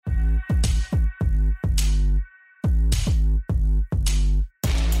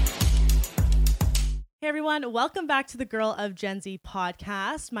Hey everyone, welcome back to the Girl of Gen Z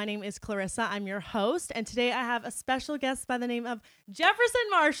podcast. My name is Clarissa. I'm your host, and today I have a special guest by the name of Jefferson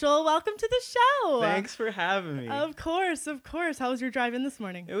Marshall. Welcome to the show. Thanks for having me. Of course. How was your drive in this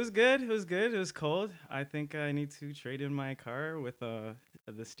morning? It was good. It was cold. I think I need to trade in my car with the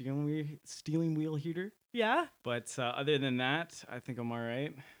steering wheel heater. Yeah? But other than that, I think I'm all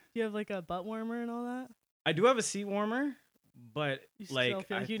right. You have like a butt warmer and all that? I do have a seat warmer, but You still like feel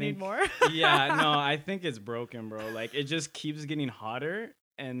like I you think, need more? Yeah, no, I think it's broken, bro. Like it just keeps getting hotter,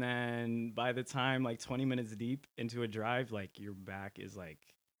 and then by the time like 20 minutes deep into a drive, like your back is like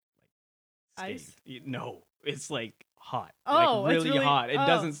Ice? No, it's like hot. Oh, like it's really really- hot. It oh.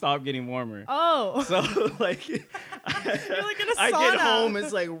 doesn't stop getting warmer. Oh. So like, You're like in a I get sauna. home,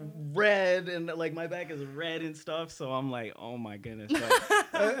 it's like red, and like my back is red and stuff. So I'm like, oh my goodness,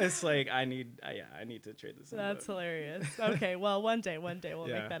 like, it's like I need to trade this. That's hilarious. Okay, well, one day we'll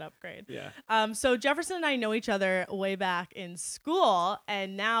Yeah. make that upgrade. Yeah. So Jefferson and I know each other way back in school,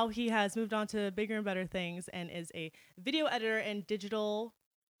 and now he has moved on to bigger and better things and is a video editor and digital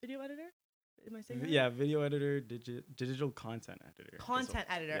video editor. Am I saying that? Yeah, video editor, digital content editor. Content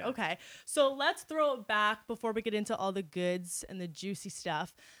editor. Yeah. Okay. So let's throw it back before we get into all the goods and the juicy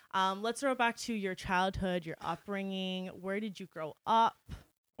stuff. Let's throw it back to your childhood, your upbringing. Where did you grow up?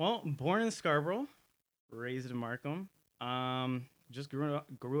 Well, born in Scarborough, raised in Markham. Just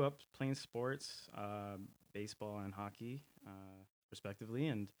grew up playing sports, baseball and hockey, respectively,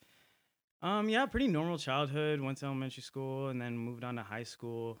 and yeah, pretty normal childhood. Went to elementary school and then moved on to high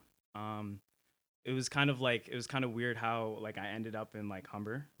school. It was kind of weird how like I ended up in like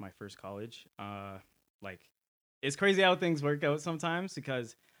Humber, my first college. Like it's crazy how things work out sometimes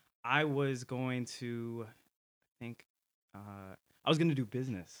because I was going to, I was going to do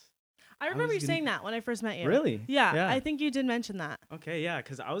business. I remember you was saying that when I first met you. Really? Yeah, Yeah. I think you did mention that. Okay, yeah,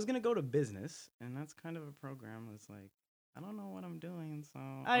 because I was going to go to business, and that's kind of a program that's like, I don't know what I'm doing, so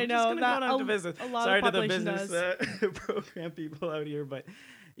I I'm know just gonna that go down to business. a lot Sorry of to the population business does. program people out here, but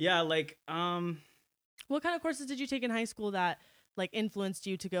yeah, like What kind of courses did you take in high school that like influenced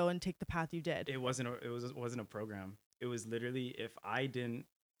you to go and take the path you did? it wasn't a program. It was literally if I didn't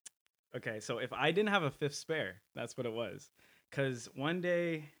have a fifth spare, that's what it was. Because one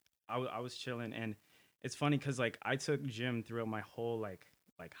day I was chilling, and it's funny because like I took gym throughout my whole like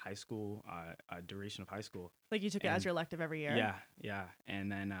high school duration of high school. Like you took it as your elective every year? Yeah.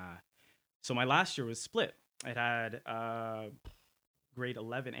 And then, so my last year was split. It had grade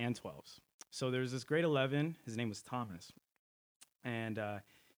 11 and 12s. So there was this grade 11. His name was Thomas. And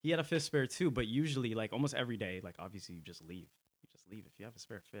he had a fifth spare too. But usually, like almost every day, like obviously you just leave. If you have a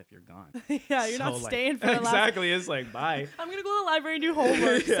spare fifth, you're gone. Yeah, you're So, not like, staying for the last. Exactly. It's like, bye. I'm going to go to the library and do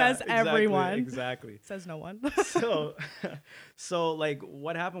homework, Yeah, says exactly, everyone. Exactly. Says no one. So like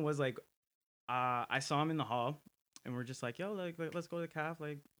what happened was like I saw him in the hall, and we're just like, yo, like let's go to the caf,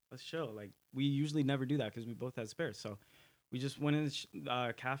 like let's chill. Like we usually never do that because we both had spares. So we just went in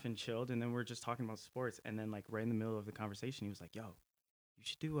the caf and chilled, and then we're just talking about sports. And then like right in the middle of the conversation, he was like, yo, you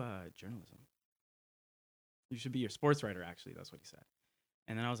should do journalism. You should be your sports writer. Actually, that's what he said.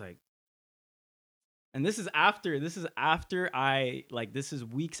 And then I was like, and this is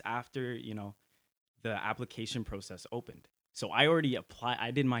weeks after, you know, the application process opened. So I already applied.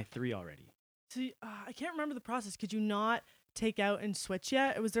 I did my 3 already. So I can't remember the process. Could you not take out and switch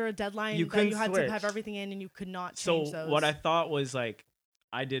yet? Was there a deadline You that couldn't you had switch. to have everything in and you could not So change those? what I thought was like,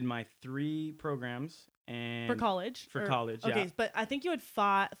 I did my 3 programs and for college? For college, yeah. Okay, but I think you had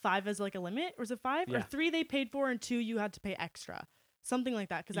five as like a limit. Or was it 5? Or Yeah. 3 they paid for and 2 you had to pay extra. Something like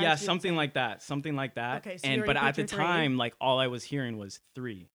that. Yeah, something like that. Something like that. Okay, so you and already but at the picked your 3. time, like all I was hearing was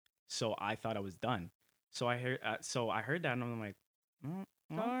 3. So I thought I was done. So I heard that, and I'm like,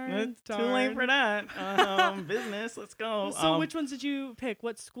 Darn, it's too late darn. for that. Business, let's go. So which ones did you pick?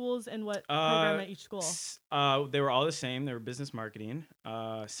 What schools and what program at each school? They were all the same. They were business marketing.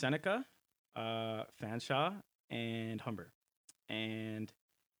 Seneca, Fanshawe, and Humber. And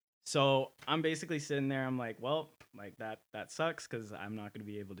so I'm basically sitting there. I'm like, well, like that sucks because I'm not going to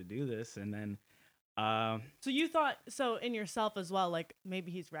be able to do this. And then, so you thought so in yourself as well, like maybe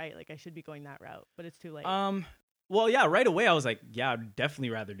he's right. Like I should be going that route, but it's too late. well, yeah, right away I was like, yeah, I'd definitely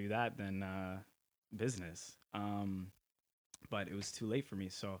rather do that than business. But it was too late for me.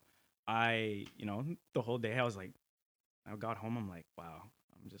 So I, you know, the whole day I was like, I got home. I'm like, wow,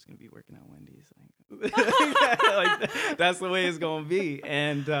 I'm just gonna be working at Wendy's. Like that's the way it's gonna be.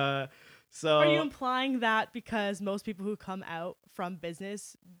 And so are you implying that because most people who come out from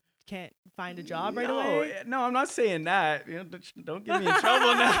business can't find a job right away? No, I'm not saying that. You know, don't get me in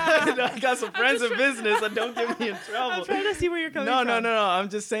trouble now. I got some friends in business, and don't get me in trouble. I'm trying to see where you're coming No, from. no. I'm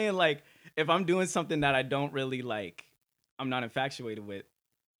just saying, like, if I'm doing something that I don't really like, I'm not infatuated with,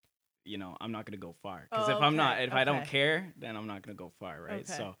 I'm not gonna go far. Because Oh, if I don't okay. care, then I'm not gonna go far, right? Okay.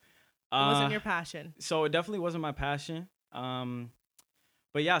 So, It wasn't your passion. so it definitely wasn't my passion.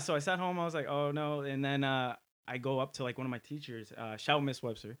 But yeah, so I sat home. I was like, oh no, and then I go up to like one of my teachers, shout out Miss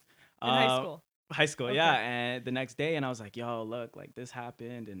Webster, In high school. high school, Okay. yeah. And the next day, and I was like, yo, look, like this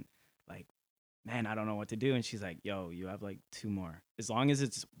happened, and like, man, I don't know what to do. And she's like, yo, you have like 2 more. As long as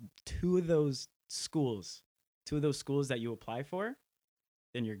it's two of those schools that you apply for,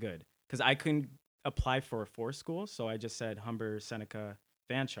 then you're good. Because I couldn't apply for 4 schools, so I just said Humber, Seneca,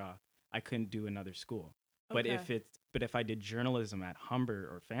 Fanshawe. I couldn't do another school. But Okay. if I did journalism at Humber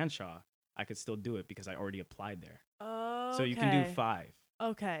or Fanshawe, I could still do it because I already applied there. Oh. So you can do 5,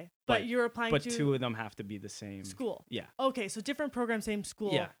 Okay. but- But you're applying but to 2 of them have to be the same school. Yeah. Okay, so different program, same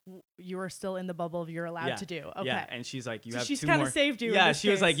school. Yeah. You are still in the bubble you're allowed Yeah. to do. Okay. Yeah, and she's like, you So have she's 2 kind more. of saved you. in Yeah, this she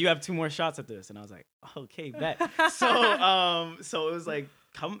was like, case. you have 2 more shots at this, and I was like, okay, bet. So it was like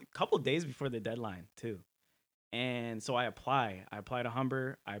couple days before the deadline too, and so I apply to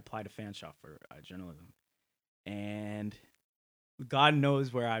Humber, I apply to Fanshawe for journalism, and God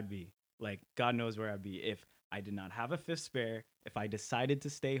knows where I'd be. Like, God knows where I'd be if I did not have a fifth spare, if I decided to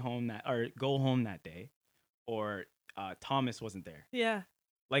stay home or go home that day, or Thomas wasn't there. Yeah.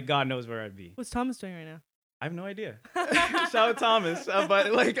 Like, God knows where I'd be. What's Thomas doing right now? I have no idea. Shout out Thomas,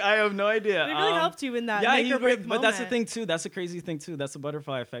 but like I have no idea. He really helped you in that Yeah, make he's or break great. But that's the moment. thing too. That's the crazy thing too. That's the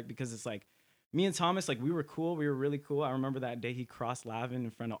butterfly effect, because it's like me and Thomas, like we were cool. We were really cool. I remember that day he crossed Lavin in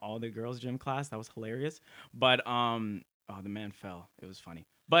front of all the girls' gym class. That was hilarious. But the man fell. It was funny.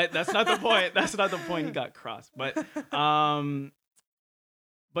 But that's not the point. That's not the point. He got crossed. But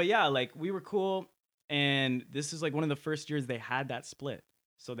yeah, like we were cool. And this is like one of the first years they had that split.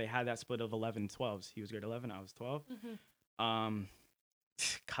 So they had that split of 11 12s. He was grade 11, I was 12. Mhm.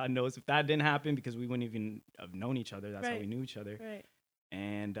 God knows if that didn't happen, because we wouldn't even have known each other. That's how Right. we knew each other. Right.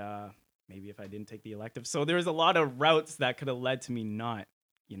 And maybe if I didn't take the elective. So there was a lot of routes that could have led to me not,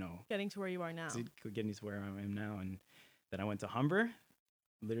 Getting to where you are now. getting to where I am now. And then I went to Humber,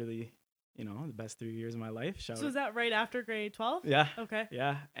 literally, the best 3 years of my life. Shout So out. was that right after grade 12? Yeah. Okay.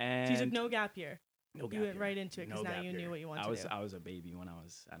 Yeah. So And you took no gap year. no gap You went year. right into it because No now gap you knew year. what you wanted I to was do. I was a baby when I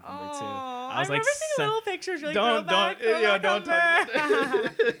was at Humber too. Oh, I was remember like seeing the little pictures. Really don't throwback, talk Humber.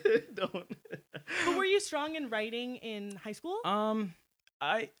 don't. But were you strong in writing in high school?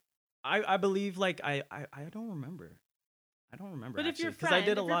 I believe, like I don't remember. But if your because friend, I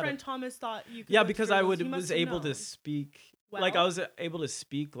did a lot of Thomas thought you could yeah, go to because I journalism, he must was have able known. to speak like I Well? was able to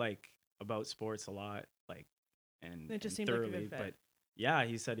speak like about sports a lot, like and It just and seemed like a thoroughly. good fit. But yeah,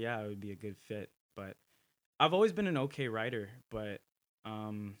 he said it would be a good fit. But I've always been an okay writer, but Do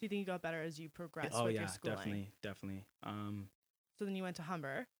you think you got better as you progressed oh with yeah, your schooling? definitely. So then you went to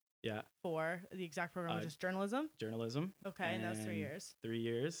Humber Yeah, for the exact program, which is journalism. journalism. Okay, and that was 3 and years. 3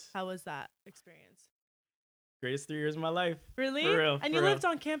 years. How was that experience? Greatest 3 years of my life. Really? For real, And for you real. lived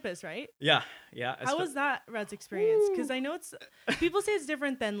on campus, right? Yeah. How was that Red's experience? Because I know it's people say it's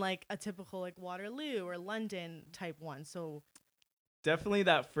different than like a typical like Waterloo or London type one. So Definitely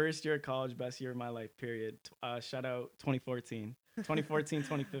that first year of college, best year of my life, period. Shout out 2014. 2014,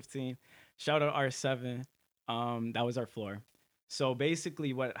 2015. Shout out R7. That was our floor. So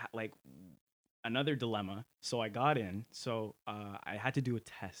basically another dilemma. So I got in. So I had to do a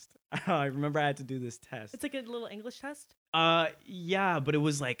test. I remember I had to do this test. it's like a little English test. Yeah, but it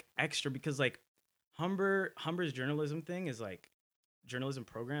was like extra because like Humber's journalism thing is like journalism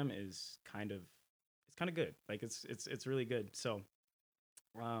program is kind of good. Like it's really good. So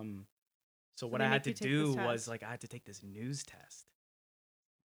what they I had make to you take this do was test? like I had to take this news test.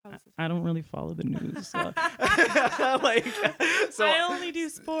 How was this? I don't really follow the news. So. like so I only do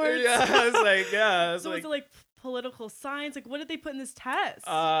sports. Yeah, I was like, yeah. I was So was it like political science? Like what did they put in this test?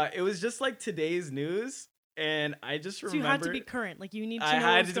 It was just like today's news, and I just so remember you had to be current. Like you need to know I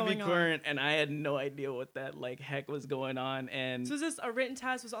had what's to be going on. current, and I had no idea what that like heck was going on. And So was this a written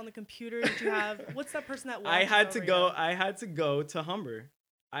test? Was it on the computer? Did you have what's that person that I watches had to over go. you? I had to go to Humber.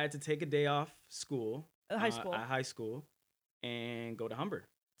 I had to take a day off school, High school. at high school, and go to Humber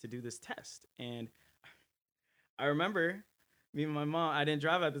to do this test. And I remember me and my mom. I didn't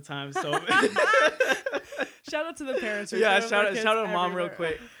drive at the time, so Shout out to the parents. who yeah. drove Shout their out, kids shout out, mom, real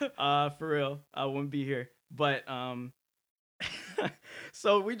everywhere. quick. For real, I wouldn't be here. But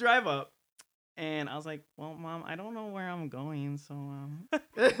so we drive up, and I was like, "Well, mom, I don't know where I'm going, so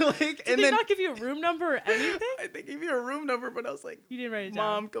Did like." they not give you a room number or anything? They gave me a room number, but I was like, You didn't write it down.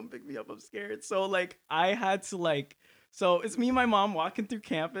 "Mom, come pick me up. I'm scared." So like, I had to like So it's me and my mom walking through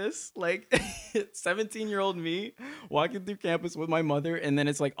campus, like 17-year-old me walking through campus with my mother. And then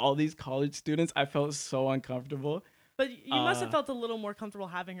it's like all these college students. I felt so uncomfortable. But you must have felt a little more comfortable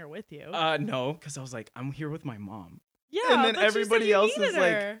having her with you. No, because I was like, I'm here with my mom. Yeah, and then but everybody you said you else is needed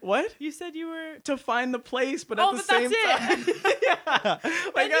her. like, what? You said you were To find the place, but Oh, at the but same that's time, yeah.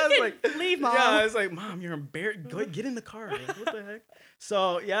 Like you I was can like, leave, Mom. Yeah, I was like, Mom, you're embarrassed. Go get in the car. Like, what the heck?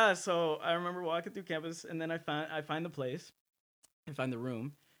 So yeah, so I remember walking through campus, and then I find the place, I find the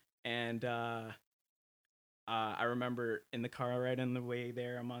room, and I remember in the car right on the way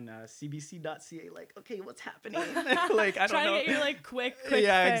there, I'm on CBC.ca, like, okay, what's happening? Like I don't trying know. to get your like quick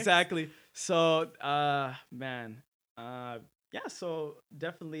Yeah, fix. exactly. So man, yeah, so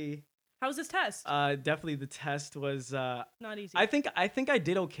definitely. How was this test? Definitely the test was Not easy. I think I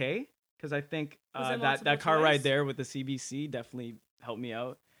did okay, because I think Was it that multiple car ride choice? there with the CBC definitely helped me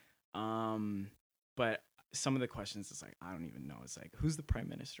out. But some of the questions, it's like, I don't even know. It's like, who's the prime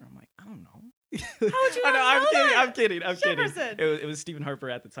minister? I'm like, I don't know. How would you not I'm know kidding. that? I'm kidding. Jefferson. It was Stephen Harper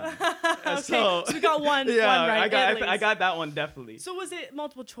at the time. Okay, So we got one. yeah, one right. at I least. got that one definitely. So was it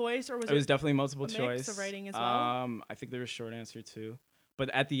multiple choice or was It was definitely multiple a mix choice. of writing as well? I think there was short answer too. But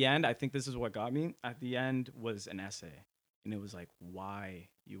at the end, I think this is what got me. At the end was an essay. And it was like, why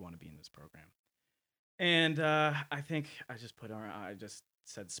you want to be in this program. And I think I just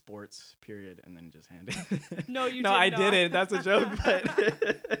said sports, period, and then just handed it. No, you No, did I not. didn't. That's a joke. But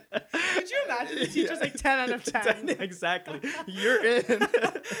Could you imagine the teacher's like 10 out of 10? Exactly. You're in.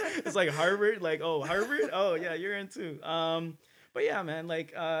 It's like Harvard. Like, oh, Harvard? Oh, yeah, you're in too. But yeah, man,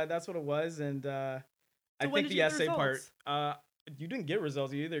 like that's what it was. And I when think did you the get the essay part, results? you didn't get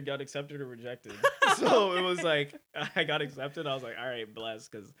results. You either got accepted or rejected. So it was like, I got accepted. I was like, all right,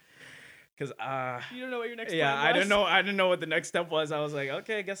 blessed, because You don't know what your next yeah, plan I was? didn't know what the next step was. I was like,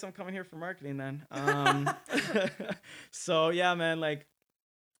 okay, I guess I'm coming here for marketing then. So yeah, man, like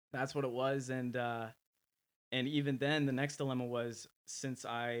that's what it was. And even then the next dilemma was, since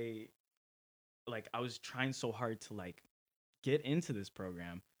I was trying so hard to like get into this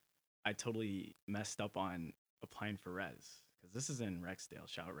program, I totally messed up on applying for res, because this is in Rexdale.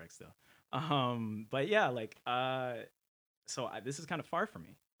 Shout out Rexdale. But yeah, like so this is kind of far from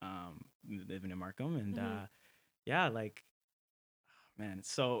me, living in Markham. And yeah, like, man,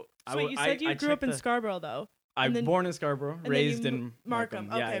 so So wait, you said you grew up in Scarborough though. I'm then- born in Scarborough, And raised then you in Markham.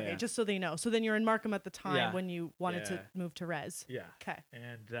 Yeah, Okay, yeah, just so they know. So then you're in Markham at the time Yeah. when you wanted to Yeah. move to res. yeah. Okay.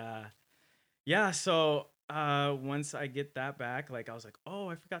 And yeah, so once I get that back, like I was like, oh,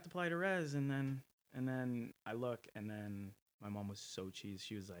 I forgot to apply to res. And then I look, and then my mom was so cheesed.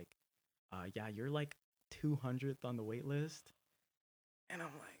 She was like, yeah, you're like 200th on the wait list. And I'm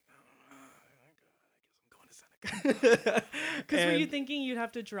like, oh my God, I guess I'm going to Seneca. Because were you thinking you'd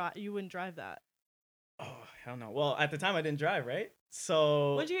have to drive? You wouldn't drive that. Oh, hell no. Well, at the time I didn't drive, right?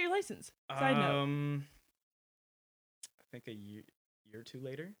 So When did you get your license? Side note. I think a year or two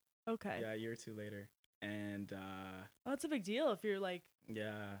later. Okay. Yeah, a year or two later. And Oh, that's a big deal if you're like.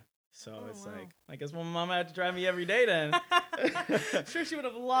 yeah. So Oh, it's wow. like, I guess my mom had to drive me every day then. Sure, she would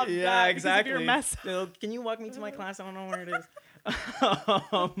have loved Yeah, that. exactly. Because of your mess. So, can you walk me to my class? I don't know where it is.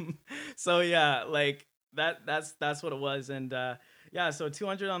 So yeah, like that's what it was. And yeah, so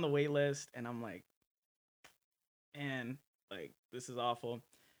 200 on the wait list, and I'm like, man, like this is awful.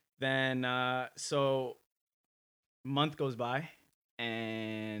 Then so month goes by,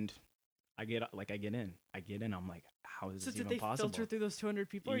 and I get in. I'm like, how is So this did even they possible? filter through those 200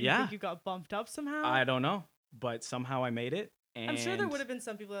 people, or you Yeah. think you got bumped up somehow? I don't know, but somehow I made it. And I'm sure there would have been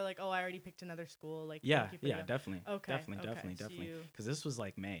some people that are like, oh, I already picked another school. Like, Yeah, thank you for yeah, the- definitely. Okay, Definitely. so you- Because this was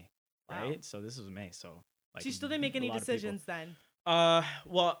like May, Wow. right? So this was May. So like, So you still didn't make a any lot of people- decisions then.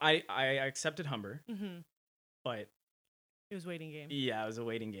 Well, I accepted Humber, Mm-hmm. but It was waiting game. yeah, it was a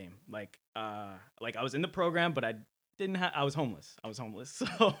waiting game. Like I was in the program, but I didn't have. I was homeless.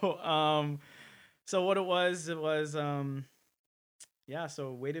 So what it was, yeah.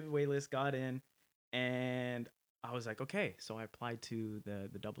 So wait list, got in, and I was like, okay. So I applied to the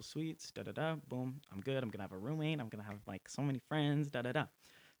double suites. Boom. I'm good. I'm gonna have a roommate. I'm gonna have like so many friends.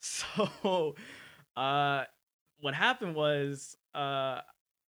 So, what happened was, I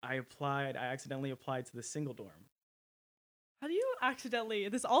accidentally applied to the single dorm. How do you accidentally?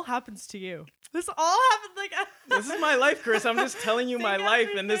 This all happens to you. This all happened like. This is my life, Chris. I'm just telling you my Saying life,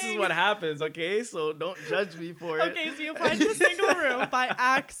 and this is everything. what happens, okay? So don't judge me for it. Okay, so you applied to a single room by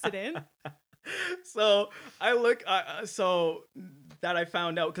accident. So I look, so that I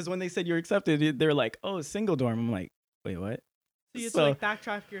found out, because when they said you're accepted, they're like, oh, single dorm. I'm like, wait, what? So you have So- to like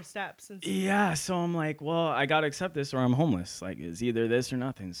backtrack your steps and see. Yeah, so I'm like, well, I gotta accept this or I'm homeless. Like, it's either this or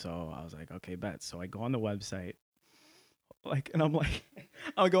nothing. So I was like, okay, bet. So I go on the website, Like, and I'm like,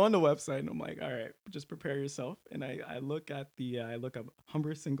 I'll go on the website and I'm like, all right, just prepare yourself. And I look at I look up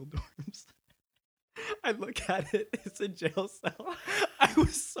Humber single dorms. I look at it. It's a jail cell. I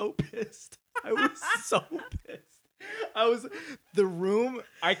was so pissed. I was so pissed. I was the room.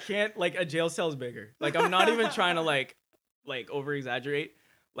 I can't like a jail cell is bigger. Like I'm not even trying to like over exaggerate.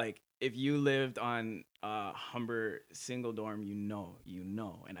 Like if you lived on Humber single dorm, you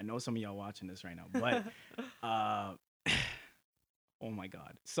know, and I know some of y'all watching this right now, but oh my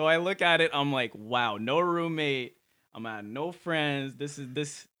God. So I look at it, I'm like, wow, no roommate. I'm at no friends. This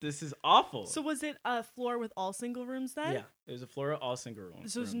is awful. So was it a floor with all single rooms then? Yeah, there's a floor of all single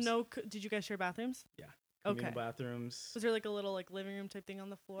rooms. So there's no. Did you guys share bathrooms? Yeah. Okay. Bathrooms. Was there like a little like living room type thing on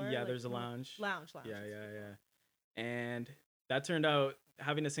the floor? Yeah, like, there's a lounge. Lounge. Yeah. And that turned out,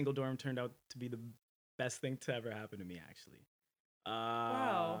 having a single dorm turned out to be the best thing to ever happen to me, actually.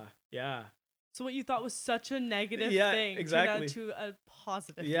 Wow. Yeah. So what you thought was such a negative thing exactly. turned out to a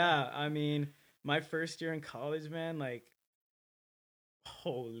positive Yeah, thing. I mean, my first year in college, man, like,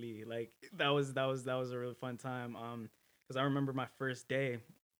 holy, like that was a really fun time. Because I remember my first day,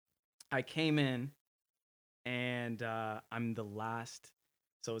 I came in, and I'm the last.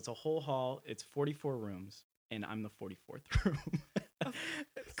 So it's a whole hall. It's 44 rooms, and I'm the 44th room.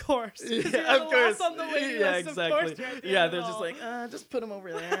 Of course. Yeah, of course. On the waiting Yeah, list, exactly. Of course Yeah, they're just like, just put them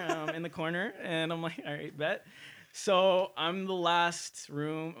over there in the corner, and I'm like, all right, bet. So I'm the last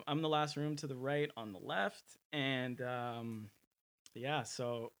room. I'm the last room to the right on the left, and yeah.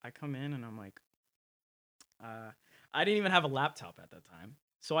 So I come in, and I'm like, I didn't even have a laptop at that time.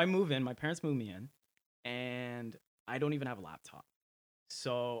 So I move in. My parents move me in, and I don't even have a laptop.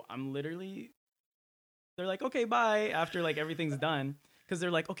 So I'm literally, they're like, okay, bye, after like everything's done. Because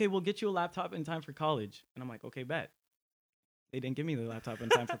they're like, okay, we'll get you a laptop in time for college. And I'm like, okay, bet. They didn't give me the laptop in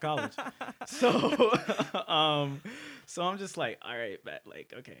time for college. So, so I'm just like, all right, bet.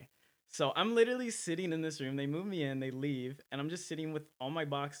 Like, okay. So I'm literally sitting in this room. They move me in, they leave. And I'm just sitting with all my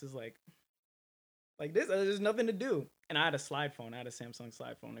boxes like this. There's nothing to do. And I had a slide phone. I had a Samsung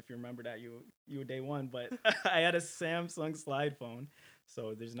slide phone. If you remember that, you were day one. But I had a Samsung slide phone.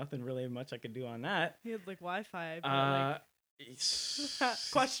 So there's nothing really much I could do on that. He had like Wi-Fi. But,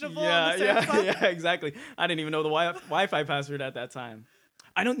 questionable. Yeah, exactly. I didn't even know the Wi-Fi password at that time.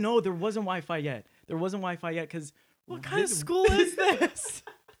 I don't know. There wasn't Wi-Fi yet. Because what kind of school is this?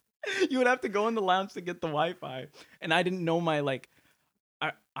 You would have to go in the lounge to get the Wi-Fi, and I didn't know my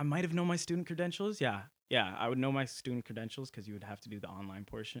I might have known my student credentials. Yeah, I would know my student credentials because you would have to do the online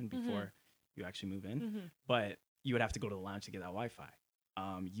portion before you actually move in. Mm-hmm. But you would have to go to the lounge to get that Wi-Fi.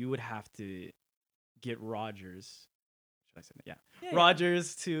 You would have to get Rogers. Should I say that? Yeah.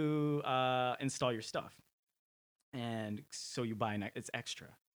 Rogers to install your stuff, and so you buy it's extra.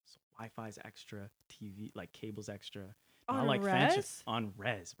 So Wi-Fi's extra, TV like cable's extra. On like res? On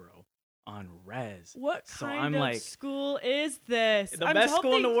res, bro. On res. What so kind I'm of school is this? The best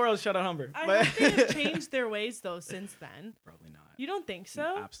school in the world. Shout out Humber. I hope they have changed their ways though since then. Probably not. You don't think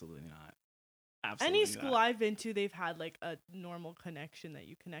so? Absolutely not. Absolutely Any school not. I've been to, they've had like a normal connection that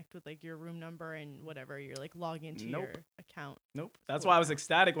you connect with like your room number and whatever. You're like logging into your account. Nope. That's why I was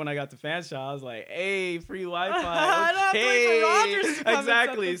ecstatic when I got to Fanshawe. I was like, hey, free Wi-Fi. I don't have to wait for Rogers to come and set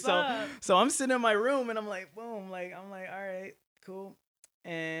exactly. this up. So I'm sitting in my room and I'm like, boom. Like I'm like, all right, cool.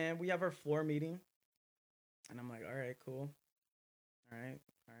 And we have our floor meeting. And I'm like, all right, cool. All right,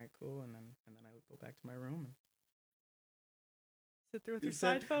 cool. And then I would go back to my room and sit there with your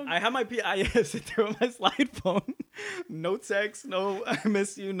slide phone. I have my sit there with my slide phone. No text, no I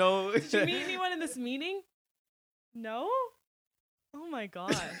miss you, no. Did you meet anyone in this meeting? No? Oh my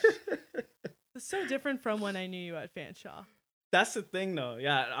gosh. It's so different from when I knew you at Fanshawe. That's the thing though.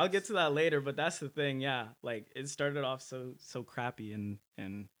 Yeah, I'll get to that later, but that's the thing. Yeah. Like it started off so crappy and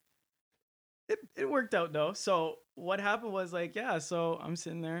it worked out though. So what happened was like, yeah, so I'm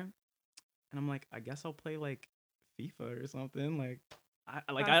sitting there and I'm like, I guess I'll play like FIFA or something. Like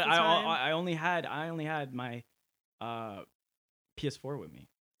I only had my PS4 with me.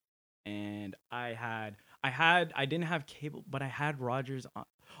 And I didn't have cable, but I had Rogers on.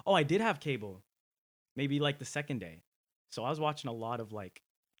 Oh, I did have cable. Maybe like the second day. So I was watching a lot of like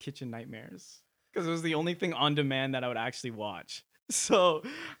Kitchen Nightmares because it was the only thing on demand that I would actually watch. So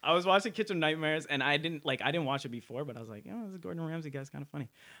I was watching Kitchen Nightmares and I didn't watch it before, but I was like, oh, this Gordon Ramsay guy's kind of funny.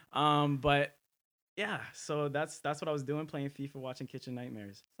 But yeah, so that's what I was doing, playing FIFA, watching Kitchen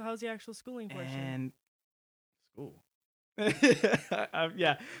Nightmares. So how's the actual schooling portion? And school.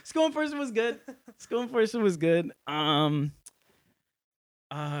 Yeah, school in person was good.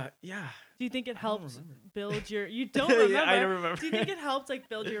 Yeah. Do you think it I don't helped remember. build your? You don't remember. Yeah, I don't remember. Do you think it helped like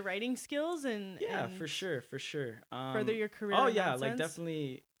build your writing skills and Yeah, and for sure, for sure. further your career? Oh in yeah, that like sense?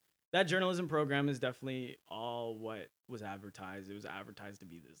 definitely. That journalism program is definitely all what was advertised. It was advertised to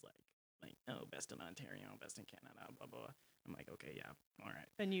be this like oh, best in Ontario, best in Canada, blah blah. Blah. I'm like, okay, yeah, all right.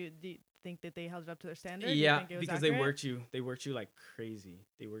 And do you think that they held it up to their standard? Do you Yeah, think it was because accurate? they worked you like crazy.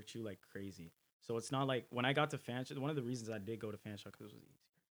 They worked you like crazy. So it's not like when I got to Fanshawe, one of the reasons I did go to Fanshawe because it was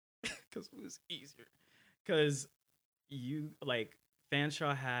easier. Because it was easier. Because you like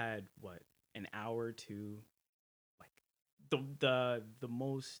Fanshawe had what, an hour to like the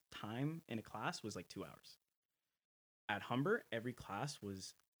most time in a class was like 2 hours. At Humber, every class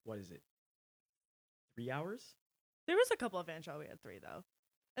was, what is it, 3 hours? There was a couple of Fanshawe we had 3 though.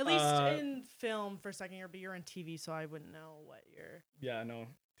 At least Uh, in film for second year, but you're in TV, so I wouldn't know what your. Yeah, no,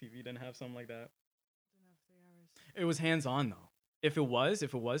 TV didn't have something like that. Didn't have 3 hours. It was hands on though. If it was 3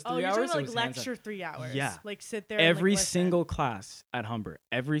 Oh, you're hours, talking it about was like hands-on. lecture 3 hours. Yeah. Like sit there. and, like, Every listen. single class at Humber,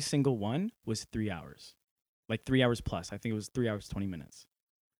 every single one was 3 hours, like 3 hours plus. I think it was 3 hours 20 minutes,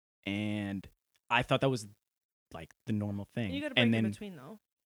 and I thought that was like the normal thing. And you got to break and in then, between though.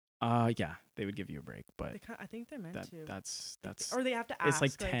 yeah, they would give you a break, but I think they're meant to. that's Or they have to ask.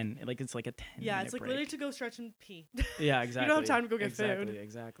 it's like 10, like it's like a 10. Yeah, it's like break. literally to go stretch and pee. Yeah, exactly. You don't have time to go get exactly, food.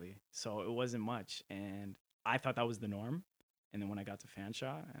 Exactly. So it wasn't much, and I thought that was the norm. And then when I got to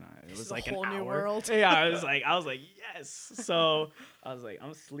Fanshawe, and it This was is a like whole an new hour. world. Yeah, I was like, yes. So I was like,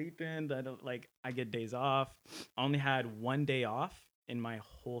 I'm sleeping. I get days off. I only had 1 day off in my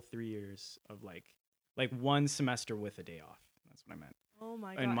whole 3 years of like 1 semester with a day off. That's what I meant. Oh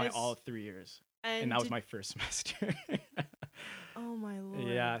my god. In my all 3 years, and that was my first semester. Oh my lord.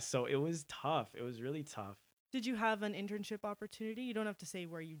 Yeah, so it was tough. It was really tough. Did you have an internship opportunity? You don't have to say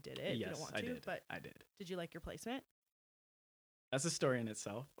where you did it if you Yes, don't want I to. did. But I did. did you like your placement? That's a story in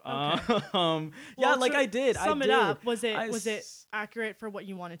itself. Okay. Yeah, Well, like to I did. Sum I it did. up. Was it s- accurate for what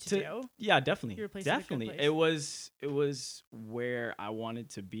you wanted to, to- do? Yeah, definitely. Your place is a good Definitely. place. It was where I wanted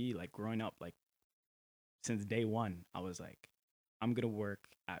to be, like growing up, like since day one. I was like, I'm gonna work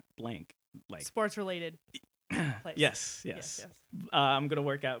at blank. Like Sports related place. yes. Yes. I'm gonna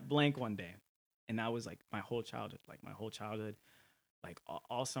work at blank one day. And that was like my whole childhood. Like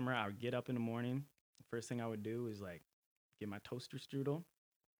all summer I would get up in the morning. The first thing I would do is like get my toaster strudel,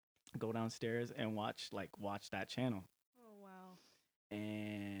 go downstairs and watch that channel. Oh wow.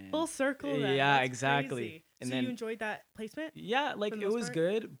 And Full circle. Then. yeah, That's exactly. crazy. And so then you enjoyed that placement? yeah, like for the it most was part?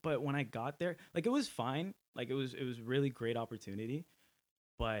 good, but when I got there, like it was fine. Like it was really great opportunity.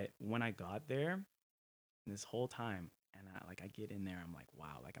 But when I got there, this whole time, and I get in there, I'm like,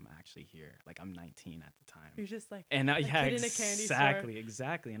 wow, like I'm actually here. Like I'm 19 at the time. You're just like. And a yeah, kid in a candy store.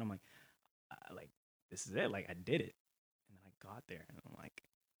 exactly. And I'm like this is it. Like I did it. And then I got there, and I'm like,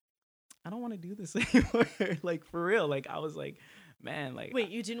 I don't want to do this anymore. Like for real. Like I was like, man, like Wait,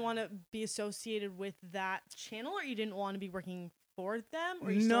 you didn't want to be associated with that channel, or you didn't want to be working for them,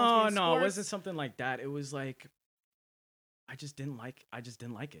 or you still no, wanted to be in it sports? wasn't something like that. It was like I just didn't like it. I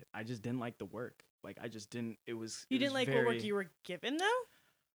just didn't like the work. Like I just didn't. It was. You it didn't was like what work you were given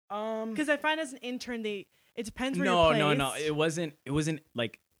though, Um. because I find as an intern, it depends where No, you're no. placed. It wasn't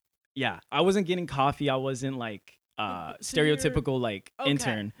like. Yeah, I wasn't getting coffee. I wasn't like So you're- stereotypical like Okay.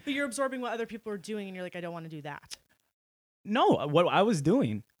 intern. But you're absorbing what other people are doing, and you're like, I don't want to do that. No, what I was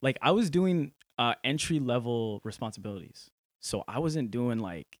doing, like I was doing entry level responsibilities. So I wasn't doing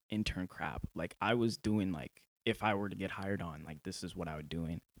like intern crap. Like I was doing like if I were to get hired on, like this is what I would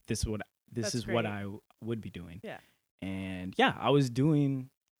doing. This That's is what great. I would be doing. Yeah. And yeah, I was doing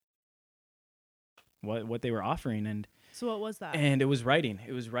what they were offering, and So what was that? it was writing.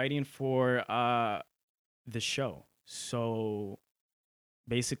 It was writing for the show. So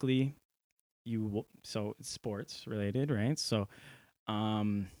basically so it's sports related, right? So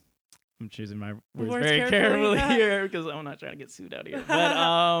I'm choosing my words Words very carefully. carefully here because I'm not trying to get sued out here.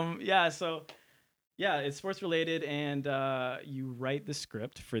 But it's sports related, and you write the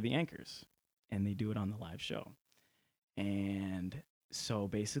script for the anchors, and they do it on the live show. And so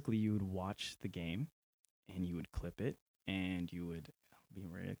basically you would watch the game and you would clip it, and you would be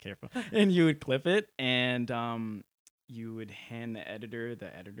very careful, and you would clip it, and you would hand the editor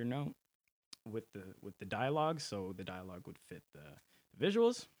note with the dialogue, so the dialogue would fit the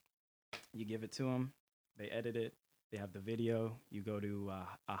visuals. You give it to them, they edit it, they have the video, you go to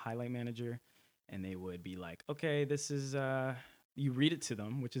a highlight manager, and they would be like, okay, this is you read it to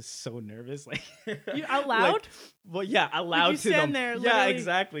them, which is so nervous, like You out loud? like, well, yeah, out loud you to them. stand there, Yeah, literally-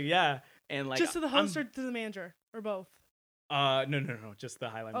 exactly. Yeah, and like Just to the host I'm- or to the manager or both? No, just the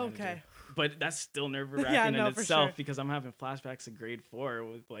highlight manager. Okay. But that's still nerve wracking Yeah, in no, for itself sure. because I'm having flashbacks of grade 4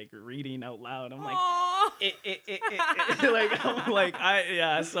 with like reading out loud. I'm like, Aw.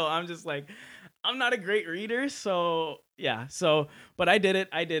 So I'm just like, I'm not a great reader, so yeah. So, but I did it.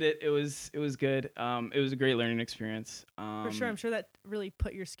 It was good. It was a great learning experience. For sure. I'm sure that really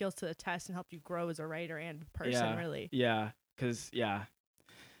put your skills to the test and helped you grow as a writer and person, Yeah, really. yeah, cause yeah,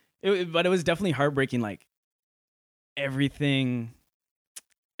 but it was definitely heartbreaking. Like everything,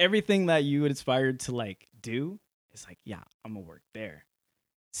 everything that you would aspire to like do is like, yeah, I'm gonna work there.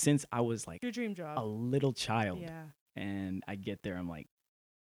 Since I was like Your dream a job. little child, Yeah. and I get there, I'm like,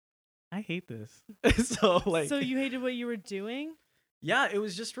 I hate this. So like, So you hated what you were doing? yeah, it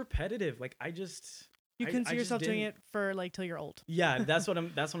was just repetitive. Like You I consider just yourself doing didn't- it for like till you're old. Yeah, that's what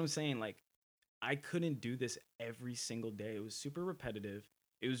I'm saying. Like I couldn't do this every single day. It was super repetitive.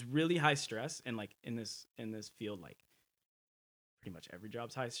 It was really high stress, and like in this field, like pretty much every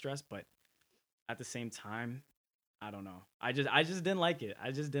job's high stress, but at the same time, I don't know. I just didn't like it.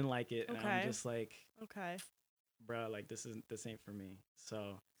 I just didn't like it. And Okay. I'm just like, Okay. bro, like this ain't for me.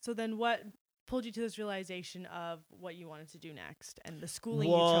 So then what pulled you to this realization of what you wanted to do next and the schooling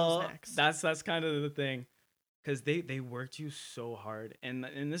you chose next? That's kind of the thing. Cause they worked you so hard. And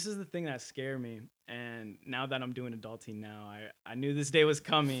this is the thing that scared me. And now that I'm doing adulting now, I knew this day was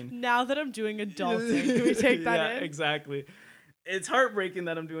coming. Now that I'm doing adulting, can we take that Yeah, in? exactly. It's heartbreaking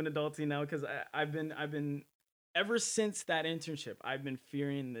that I'm doing adulting now because I've been ever since that internship, I've been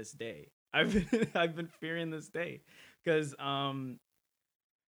fearing this day. I've been fearing this day because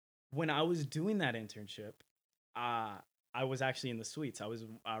when I was doing that internship, I was actually in the suites. I was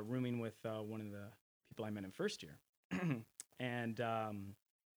rooming with one of the people I met in first year, and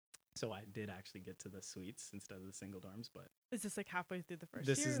so I did actually get to the suites instead of the single dorms. But Is this like halfway through the first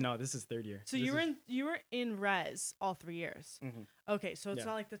this year? this is third year. So This you were in res all 3 years. Mhm. Okay, so it's Yeah.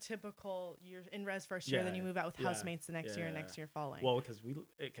 not like the typical you're in res first year, then Yeah, you move out with yeah, housemates the next year, and yeah. next year following. Well, because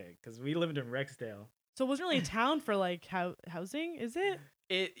we lived in Rexdale. So it wasn't really a town for like housing, is it?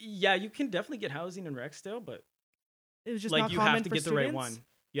 Yeah, you can definitely get housing in Rexdale, but It was just like not you common have to for get the right students? one.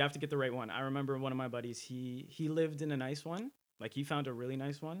 You have to get the right one. I remember one of my buddies. He lived in a nice one. Like he found a really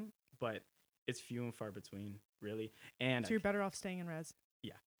nice one, but it's few and far between, really. And So you're better off staying in res.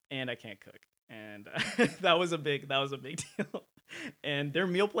 I can't cook, and that was a big deal. And their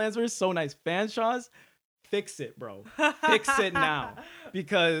meal plans were so nice. Fanshawe's, fix it, bro. Fix it now,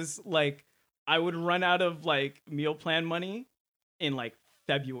 because like I would run out of like meal plan money in like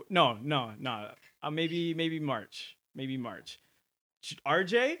February. No. Maybe March.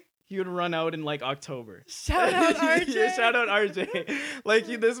 RJ, he would run out in like October. Shout out RJ. Yeah, shout out RJ. Like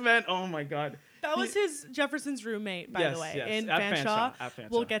this man, oh my god. That was his Jefferson's roommate, by Yes, the way, yes, in at Fanshawe. At Fanshawe.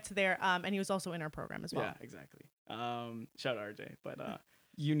 We'll get to there. And he was also in our program as well. Yeah, exactly. Shout out RJ, but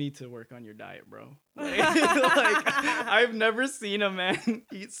you need to work on your diet, bro. Like, I've never seen a man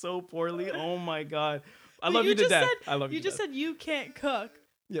eat so poorly. Oh my god. I But love you to just death. said- I love you. You just said you can't cook,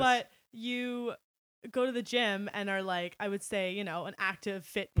 Yes. but you go to the gym and are like, I would say, you know, an active,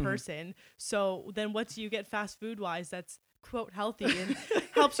 fit Mhm. person. So then what do you get fast food wise that's quote healthy and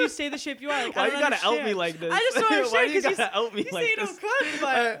helps you stay the shape you are? Like, Why I you don't gotta out me understand. like this? I just don't Why understand you because gotta out me you like say you this? don't cook,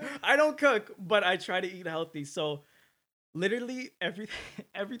 but I don't cook, but I try to eat healthy. So literally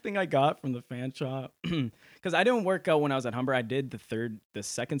everything I got from the Fanshawe, because I didn't work out when I was at Humber. I did the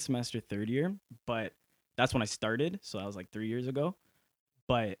second semester, third year, but that's when I started. So that was like 3 years ago.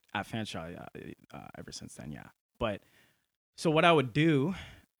 But at Fanshawe, ever since then, yeah. But so what I would do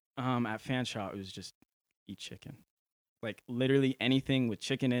at Fanshawe was just eat chicken. Like literally anything with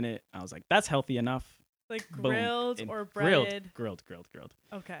chicken in it. I was like, that's healthy enough. like Boom. grilled And or breaded. Grilled.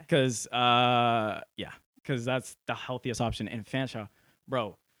 Okay. Because that's the healthiest option in Fanshawe,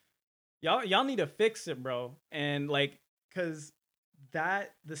 bro. Y'all need to fix it, bro. And like, cause the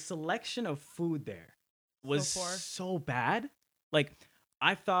selection of food there was So poor. so bad. Like,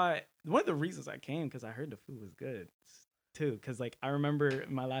 I thought one of the reasons I came because I heard the food was good too. Cause like I remember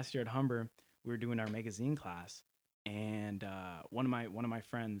my last year at Humber, we were doing our magazine class, and one of my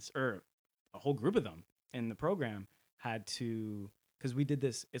friends, or a whole group of them in the program, had to, because we did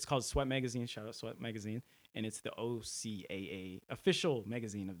this. It's called Sweat Magazine. Shout out Sweat Magazine, and it's the OCAA official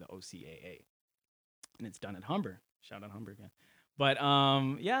magazine of the OCAA, and it's done at Humber. Shout out Humber again. But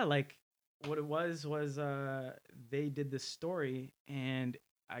yeah, like what it was they did this story, and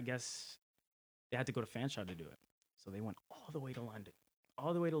I guess they had to go to Fanshawe to do it. So they went all the way to London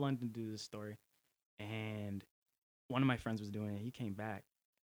to do this story, and one of my friends was doing it. He came back,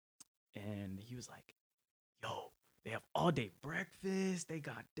 and he was like, "Yo, They have all day breakfast. They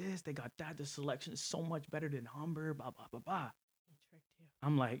got this. They got that. The selection is so much better than Humber. Blah blah blah blah. He tricked you.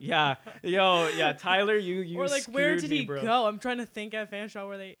 I'm like, yeah, yo, yeah, Tyler, you Or like, where screwed did me, he bro. go? I'm trying to think at Fanshawe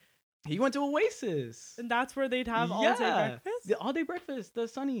where they, He went to Oasis. and that's where they'd have all day breakfast. The all day breakfast, the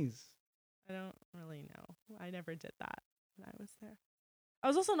Sunnies. I don't really know. I never did that when I was there. I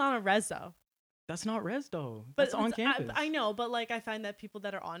was also not on res though. That's not res though. But That's on campus. I know, but like I find that people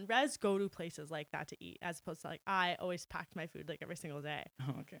that are on res go to places like that to eat, as opposed to like I always packed my food like every single day.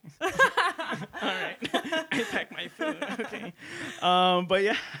 Oh, okay. All right. I packed my food. Okay. But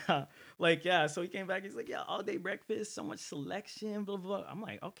yeah, like, yeah. So he came back. He's like, yeah, all day breakfast, so much selection, blah, blah, blah. I'm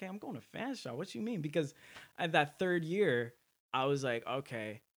like, okay, I'm going to Fanshawe. What you mean? Because at that third year, I was like,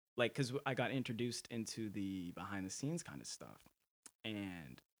 okay, like, because I got introduced into the behind the scenes kind of stuff.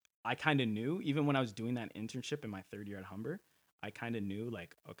 And I kind of knew, even when I was doing that internship in my third year at Humber, I kind of knew,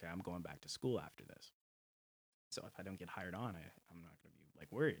 like, okay, I'm going back to school after this. So if I don't get hired on, I'm not going to be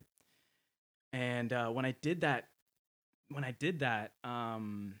like worried. And when I did that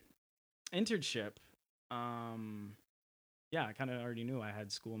internship, yeah, I kind of already knew I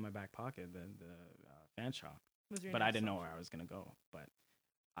had school in my back pocket, the Fanshawe, but I didn't know where I was going to go. But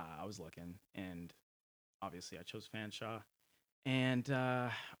I was looking, and obviously I chose Fanshawe. And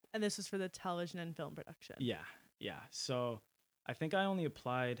this was for the television and film production. Yeah. So I think I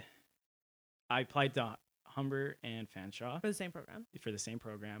applied to Humber and Fanshawe For the same program.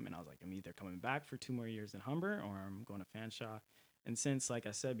 And I was like, I'm either coming back for 2 more years in Humber or I'm going to Fanshawe. And since, like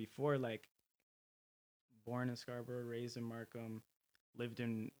I said before, like, born in Scarborough, raised in Markham, lived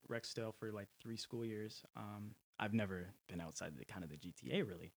in Rexdale for like 3 school years, I've never been outside the GTA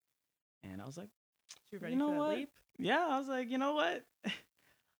really. And I was like, You ready for that leap? Yeah, I was like, you know what?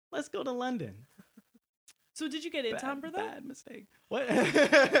 Let's go to London. So did you get into Humber though? Bad mistake. What? Say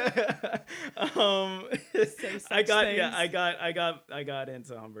such I got things.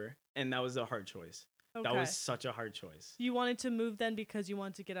 into Humber, and that was a hard choice. Okay. That was such a hard choice. You wanted to move then because you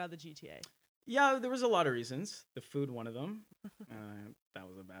wanted to get out of the GTA. Yeah, there was a lot of reasons. The food, one of them. That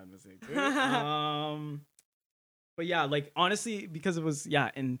was a bad mistake too. But yeah, like, honestly, because it was,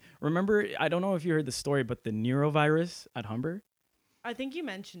 yeah. And remember, I don't know if you heard the story, but the neurovirus at Humber. I think you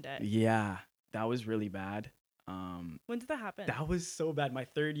mentioned it. Yeah, that was really bad. When did that happen? That was so bad. My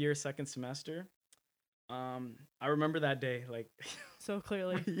third year, second semester. I remember that day, like, so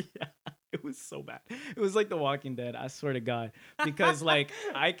clearly. Yeah, it was so bad. It was like The Walking Dead. I swear to God, because like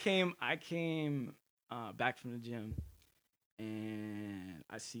I came back from the gym, and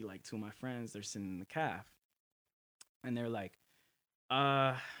I see like 2 of my friends. They're sitting in the caf, and they're like, what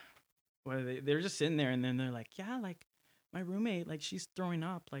are they? They're just sitting there, and then they're like, yeah, like, my roommate, like, she's throwing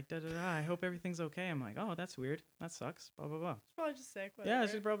up, like, da da da. I hope everything's okay. I'm like, oh, that's weird. That sucks. Blah blah blah. She's probably just sick. Whatever. Yeah,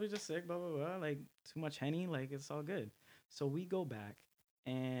 she's probably just sick. Blah blah blah. Like, too much Henny. Like, it's all good. So we go back,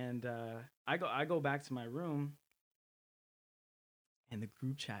 and I go back to my room, and the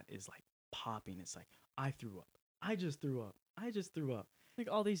group chat is like popping. It's like, I threw up. I just threw up. I just threw up. Like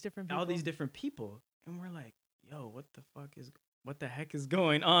all these different people. And we're like, yo, what the heck is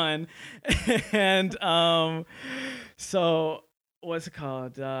going on? And so what's it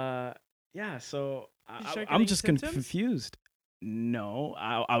called? Yeah, so I'm just confused. No,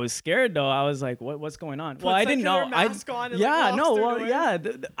 I was scared though. I was like, what's going on? Well, I didn't know. I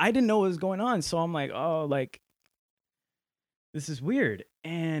didn't know what was going on. So I'm like, oh, like, this is weird.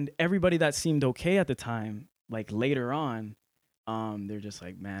 And everybody that seemed okay at the time, like later on, they're just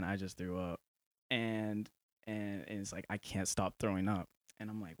like, man, I just threw up. And it's like, I can't stop throwing up. And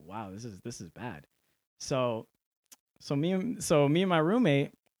I'm like, wow, this is bad. So me and my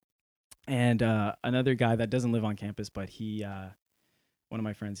roommate and another guy that doesn't live on campus, but he one of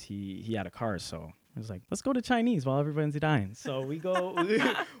my friends, he had a car, so I was like, let's go to Chinese while everybody's dying. So we go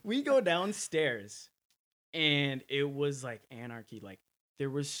we go downstairs, and it was like anarchy. Like, there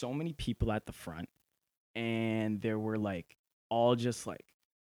were so many people at the front, and there were like all just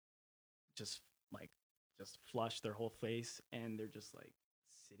flush their whole face, and they're just like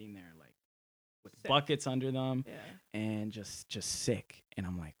sitting there like with sick buckets under them, and just sick. And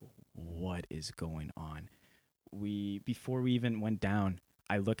I'm like, what is going on? Before we even went down,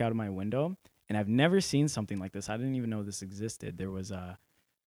 I look out of my window, and I've never seen something like this. I didn't even know this existed. There was a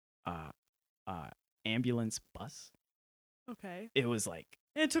ambulance bus. Okay. It was like,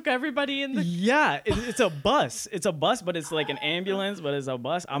 it took everybody in the... Yeah, it's a bus. It's a bus, but it's like an ambulance, but it's a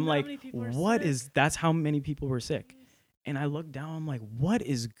bus. I'm like, that's how many people were sick. And I look down, I'm like, what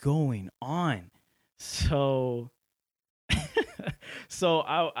is going on? So, so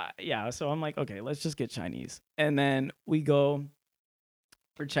I'm like, okay, let's just get Chinese. And then we're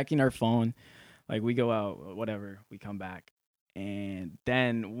checking our phone. Like we go out, whatever, we come back. And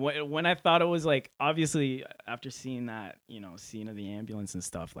then when I thought it was like, obviously after seeing that, scene of the ambulance and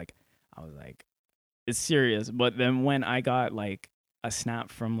stuff, like I was like, it's serious. But then when I got like a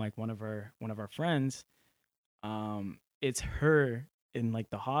snap from like one of our friends, it's her in like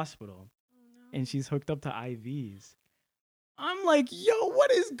the hospital, and she's hooked up to IVs. I'm like, yo,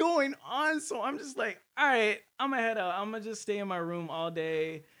 what is going on? So I'm just like, all right, I'm gonna head out. I'm gonna just stay in my room all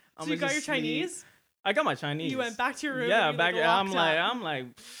day. So you got your Chinese? I got my Chinese. You went back to your room. Yeah, and back. like I'm like,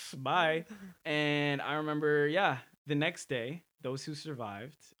 bye. And I remember, the next day, those who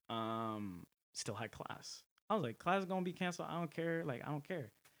survived, still had class. I was like, class is gonna be canceled. I don't care. Like, I don't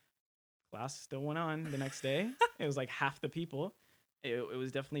care. Class still went on the next day. It was like half the people. It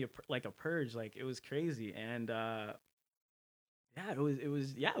was definitely a purge. Like, it was crazy. And it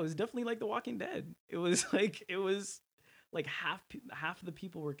was definitely like The Walking Dead. It was like half the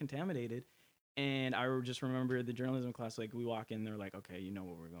people were contaminated. And I just remember the journalism class, like we walk in, they're like, okay, you know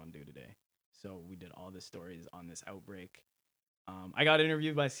what we're going to do today. So we did all the stories on this outbreak. I got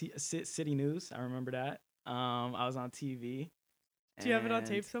interviewed by City News. I remember that. I was on TV. Do you have it on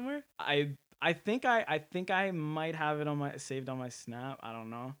tape somewhere? I think I might have it saved on my Snap. I don't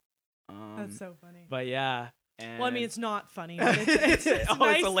know. That's so funny. But yeah. Well, I mean, it's not funny. But it's nice,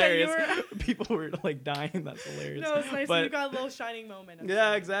 it's hilarious. People were like dying. That's hilarious. No, it's nice that you got a little shining moment.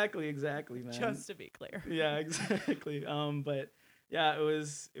 Yeah, exactly, man. Just to be clear. Yeah, exactly. But yeah, it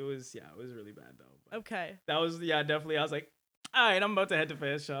was really bad though. But okay. That was definitely. I was like, all right, I'm about to head to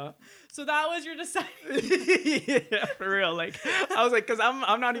Fanshawe. So that was your decision. Yeah, for real. Like I was like, cause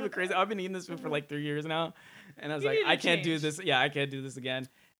I'm not even crazy. I've been eating this food for like 3 years now, and I was like, I can't do this. Yeah, I can't do this again.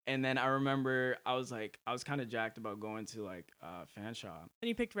 And then I remember I was kind of jacked about going to like Fanshawe. And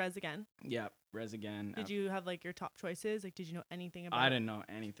you picked Res again. Yeah, Res again. Did you have like your top choices? Like, did you know anything about? I didn't know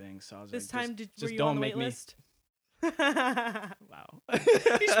anything, so I was this like, time just were you don't on the make wait me. List? Wow. You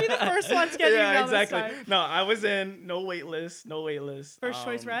should be the first one to get yeah, email exactly. this time. No, I was in no wait list. First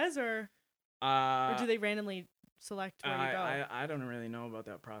choice Res or do they randomly select where you go? I don't really know about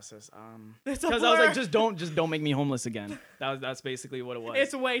that process. It's because I was like, just don't make me homeless again. That's basically what it was.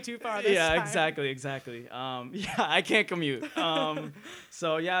 It's way too far. This yeah, time. exactly. Yeah, I can't commute.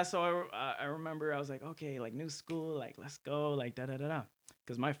 So I remember I was like, okay, like new school, like let's go, like da da da da.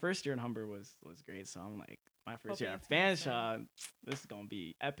 Because my first year in Humber was great, so I'm like, my first year at Fanshawe, this is gonna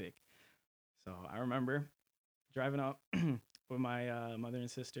be epic. So I remember driving up with my mother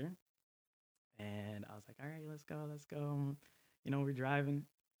and sister. And I was like, all right, let's go. We're driving.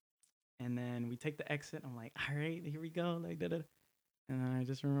 And then we take the exit. I'm like, all right, here we go. Like, da-da. And then I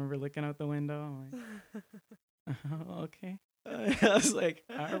just remember looking out the window. I'm like, okay. I was like,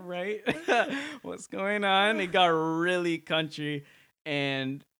 all right, what's going on? It got really country.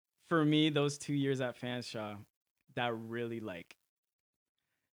 And for me, those 2 years at Fanshawe, that really like,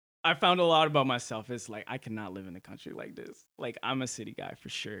 I found a lot about myself. It's like I cannot live in the country like this. Like I'm a city guy for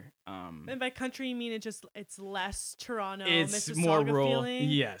sure. And by country, you mean it's less Toronto, it's Mississauga more rural. feeling.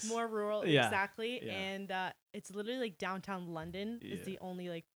 Yes, more rural. Yeah. Exactly. Yeah. And it's literally like downtown London is the only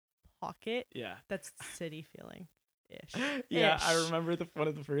like pocket. Yeah, that's city feeling ish. Yeah, I remember one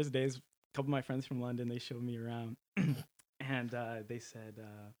of the first days. A couple of my friends from London, they showed me around, and they said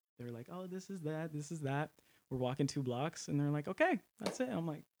they were like, "Oh, this is that." We're walking 2 blocks, and they're like, "Okay, that's it." I'm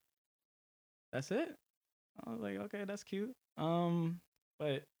like, that's it. I was like, okay, that's cute. But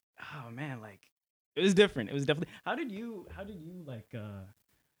oh man, like it was different. It was definitely. How did you like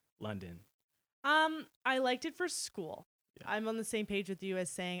London? I liked it for school. Yeah. I'm on the same page with you as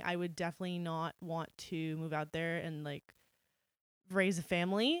saying I would definitely not want to move out there and like raise a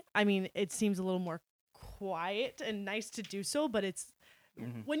family. I mean, it seems a little more quiet and nice to do so, but it's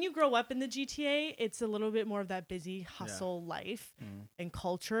when you grow up in the GTA, it's a little bit more of that busy hustle life and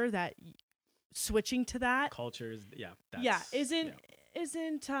culture that switching to that culture is isn't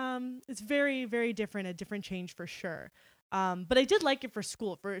it's very, very different, a different change for sure. But I did like it for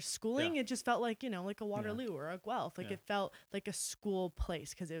school. For schooling, it just felt like, like a Waterloo or a Guelph. Like it felt like a school place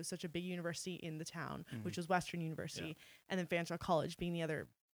because it was such a big university in the town, which was Western University, and then Fanshawe College being the other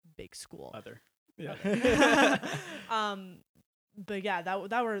big school. But yeah,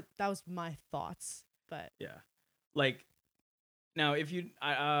 that was my thoughts. But yeah, like now if you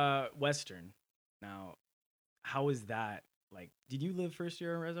Western. Now, how is that? Like, did you live first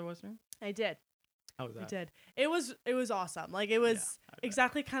year in Res at Western? I did. How was that? I did. It was awesome. Like, it was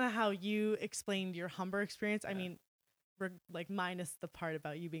exactly kind of how you explained your Humber experience. I mean, like minus the part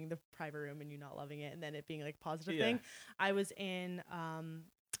about you being the private room and you not loving it, and then it being like positive thing. I was in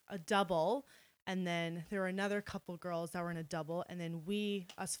a double, And then there were another couple girls that were in a double, and then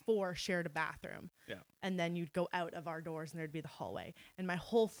us four shared a bathroom. Yeah. And then you'd go out of our doors and there'd be the hallway. And my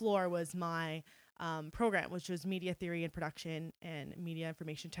whole floor was my program, which was media theory and production and media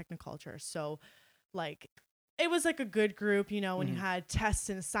information technoculture. So like it was like a good group, you know, when you had tests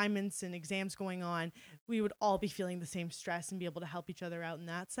and assignments and exams going on, we would all be feeling the same stress and be able to help each other out in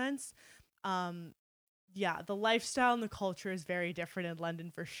that sense. Yeah, the lifestyle and the culture is very different in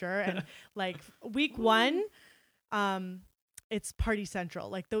London for sure. And like week one, it's party central.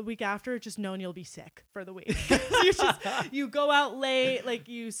 Like the week after, just knowing you'll be sick for the week. You go out late, like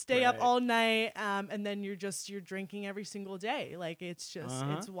you stay up all night, and then you're drinking every single day. Like it's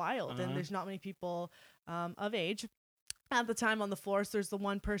wild, and there's not many people of age at the time on the floor. So there's the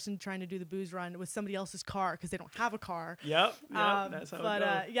one person trying to do the booze run with somebody else's car because they don't have a car. Yep, that's how it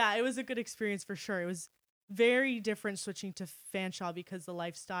goes. Yeah, it was a good experience for sure. It was very different switching to Fanshawe because the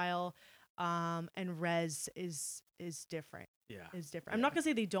lifestyle and res is different. Yeah, is different. I'm not gonna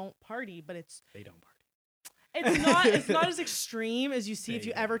say they don't party, but they don't party. It's not as extreme as you see if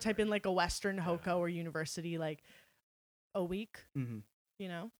you ever type in like a Western Hoko or university like a week. You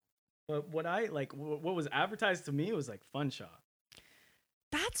know. But what I like, what was advertised to me was like Fanshawe.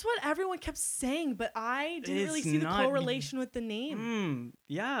 That's what everyone kept saying, but I didn't really see the correlation with the name.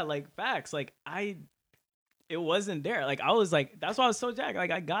 Yeah, like facts. Like it wasn't there. Like I was like, that's why I was so jacked.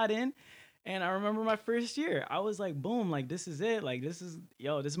 Like I got in, and I remember my first year. I was like, boom, like this is it. Like this is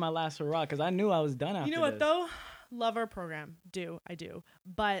my last hurrah, because I knew I was done after. You know what though? Love our program. I do.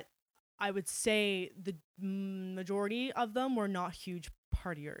 But I would say the majority of them were not huge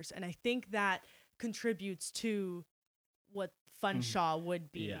partiers, and I think that contributes to what Fanshawe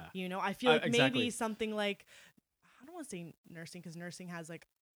would be. Yeah. You know, I feel like exactly. maybe something like, I don't want to say nursing because nursing has like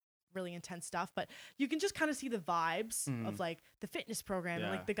really intense stuff, but you can just kind of see the vibes of like the fitness program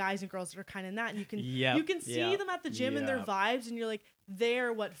and like the guys and girls that are kind of in that, and you can see them at the gym and their vibes, and you're like,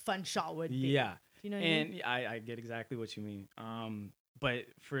 they're what Fanshawe would be. Yeah. You know what I mean? And I get exactly what you mean. But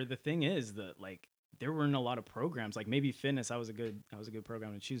for the thing is that like there weren't a lot of programs. Like maybe fitness, that was a good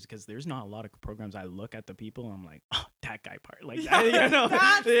program to choose, because there's not a lot of programs. I look at the people and I'm like, oh, that guy part. Like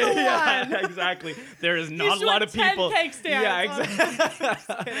that's the one. Exactly. There is not a lot of people. 10 cake stands. Yeah,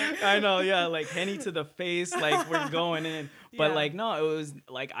 exactly. I know. Yeah, like Henny to the face. Like we're going in. But like no, it was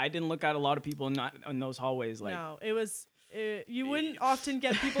like I didn't look at a lot of people not in those hallways. Like no, it was. You wouldn't often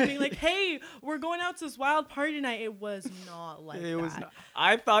get people being like, "Hey, we're going out to this wild party tonight." It was not like that. Was not.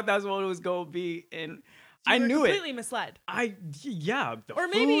 I thought that's what it was going to be, and I knew it. Completely misled. Or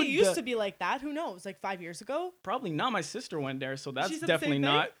maybe it used to be like that. Who knows? Like 5 years ago. Probably not. My sister went there, so that's she's definitely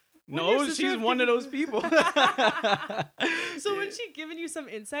not. No, she's one of those people. So when she giving you some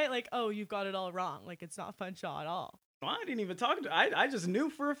insight, like, "Oh, you've got it all wrong. Like it's not Fanshawe at all." Well, I didn't even talk to. I just knew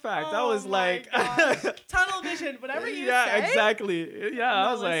for a fact. Oh, I was like, tunnel vision. Whatever you say. Yeah, exactly. Yeah,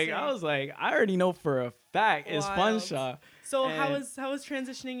 I was like, I already know for a fact it's Fanshawe. So how was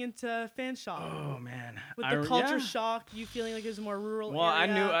transitioning into Fanshawe? Oh man, with the culture shock, you feeling like it was a more rural area? I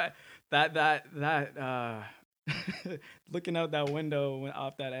knew that looking out that window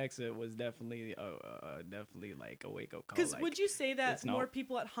off that exit was definitely like a wake up call. Because would you say that more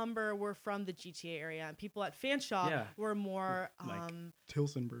people at Humber were from the GTA area and people at Fanshawe were more like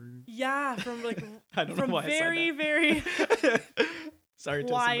Tillsonburg? Yeah, from like I don't know why very very sorry,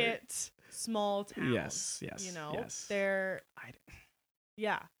 quiet small towns. Yes. You know, yes. they're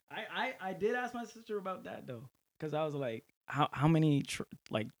I did ask my sister about that though, because I was like, how many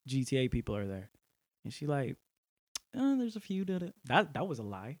like GTA people are there? And she like, there's a few that was a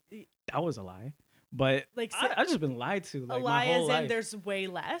lie. That was a lie. But like I just been lied to. Like, a lie my whole as life. in there's way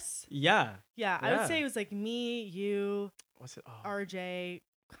less. Yeah. I would say it was like me, you, what's it? RJ,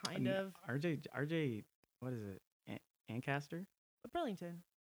 kind of. RJ, what is it? Ancaster? Burlington.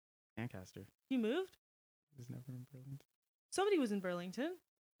 Ancaster. You moved? He was never in Burlington. Somebody was in Burlington.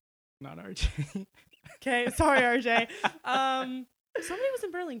 Not RJ. Okay, sorry, RJ. Somebody was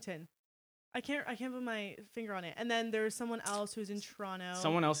in Burlington. I can't put my finger on it. And then there's someone else who's in Toronto.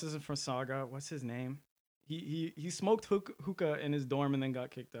 Someone else is from Saga. What's his name? He smoked hookah in his dorm and then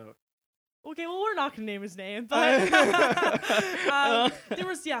got kicked out. Okay, well, we're not gonna name his name, but there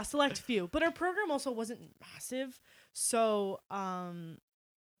was select few. But our program also wasn't massive, so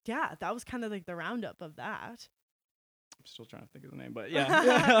that was kind of like the roundup of that. I'm still trying to think of the name, but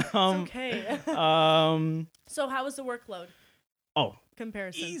yeah. It's okay. So how was the workload? Oh,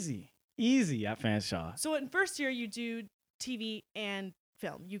 comparison. Easy at Fanshawe. So in first year you do TV and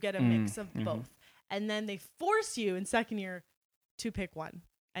film. You get a mix of both. And then they force you in second year to pick one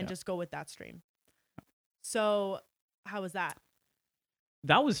and just go with that stream. So how was that?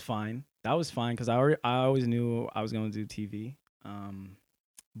 That was fine. that was fine because I always knew I was going to do TV.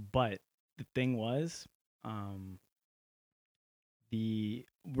 But the thing was,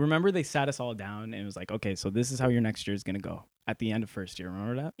 remember they sat us all down and it was like, okay, so this is how your next year is gonna go at the end of first year.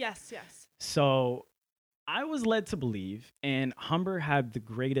 Remember that? Yes. So I was led to believe, and Humber had the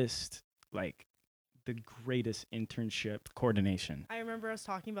greatest internship coordination. I remember us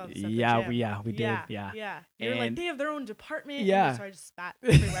talking about this at Yeah, the gym. we did. Yeah. You're like, And- they have their own department. Yeah. And sorry, I just spat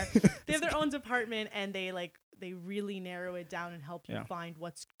everywhere. They have their own department, and they really narrow it down and help you Yeah. find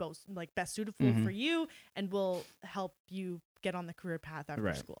what's best suitable Mhm. for you, and will help you get on the career path after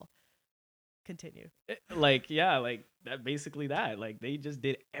Right. school. Continue. Like that, basically that. Like they just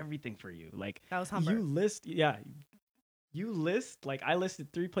did everything for you. Like That was Humber. you list, like I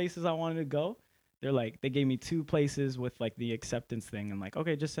listed 3 places I wanted to go. They gave me 2 places with like the acceptance thing, and like,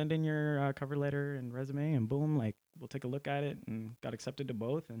 okay, just send in your cover letter and resume, and boom, like we'll take a look at it, and got accepted to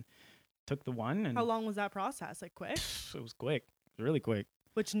both, and took the one. And How long was that process? Like quick? it was quick. It was really quick.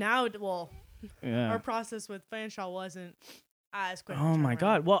 Which now, well, Yeah. our process with Fanshawe wasn't as quick. Oh my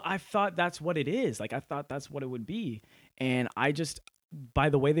God. Well, I thought that's what it is. Like I thought that's what it would be. And I just, by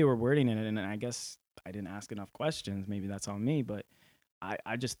the way they were wording it, and I guess I didn't ask enough questions. Maybe that's on me, but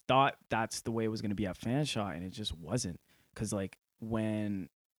I just thought that's the way it was going to be at Fanshawe, and it just wasn't. Because like when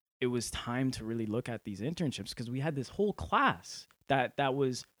it was time to really look at these internships, because we had this whole class that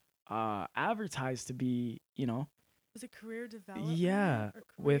was advertised to be, Was it career development? yeah, or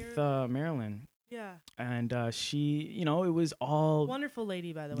with career- Marilyn. yeah. And she, it was all Wonderful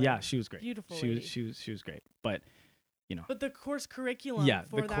lady, by the way. yeah, she was great. Beautiful She lady. was great. But But the course curriculum Yeah,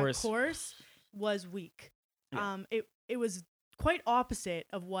 for the that course- course was weak. Yeah. It was quite opposite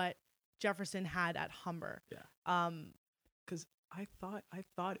of what Jefferson had at Humber. Yeah. Because I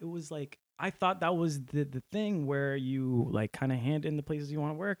thought it was like, I thought that was the thing where you like kind of hand in the places you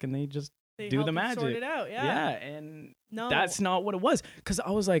want to work, and they just They do the helped you sort magic. it out. yeah, and No. that's not what it was. Because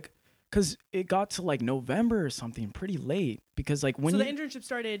I was like, because it got to like November or something pretty late. Because like when so you the internship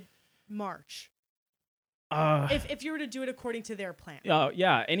started March. uh If you were to do it according to their plan.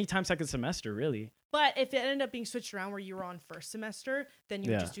 yeah, anytime second semester really. But if it ended up being switched around where you were on first semester, then you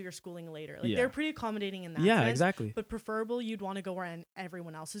would Yeah. just do your schooling later. Like Yeah. they're pretty accommodating in that Yeah, sense. exactly. But preferable, you'd want to go where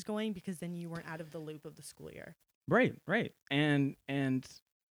everyone else is going, because then you weren't out of the loop of the school year. Right. And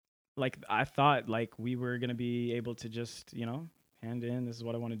like I thought like we were gonna be able to just, hand in, this is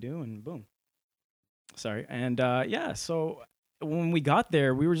what I want to do, and boom. Sorry. And yeah, so when we got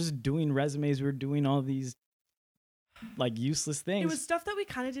there, we were just doing resumes, we were doing all these like useless things. It was stuff that we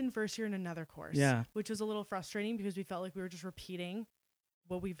kind of did in first year in another course. Yeah. Which was a little frustrating because we felt like we were just repeating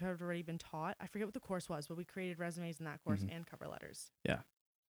what we've already been taught. I forget what the course was, but we created resumes in that course Mhm. and cover letters. Yeah.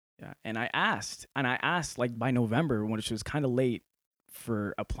 And I asked like by November, which was kind of late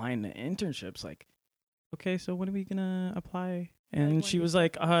for applying to internships, like, okay, so when are we gonna apply? And when she do was you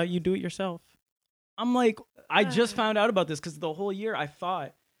like, apply? you do it yourself. I'm like, I just found out about this because the whole year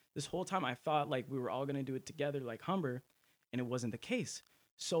this whole time I thought like we were all gonna do it together like Humber, and it wasn't the case.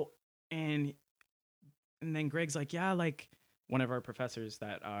 So and then Greg's like, yeah, like one of our professors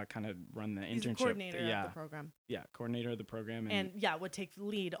that kind of run the He's internship. the coordinator yeah, of the program. yeah, coordinator of the program And yeah, would take the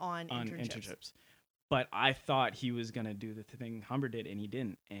lead on internships. internships. But I thought he was gonna do the thing Humber did, and he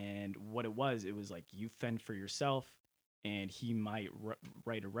didn't. And what it was like you fend for yourself, and he might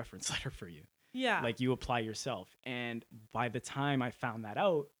write a reference letter for you. Yeah. Like you apply yourself. And by the time I found that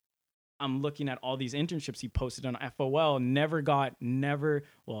out, I'm looking at all these internships he posted on FOL. Well,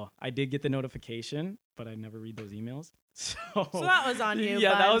 I did get the notification, but I never read those emails. So that was on you. Yeah,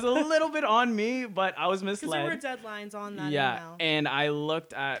 that bud. was a little bit on me, but I was Because misled. there were deadlines on that Yeah, email. and I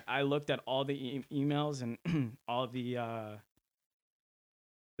looked at all the emails and all the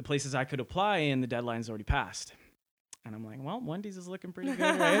places I could apply, and the deadline's already passed. And I'm like, well, Wendy's is looking pretty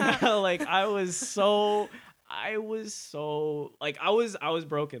good right now. Like I was so like I was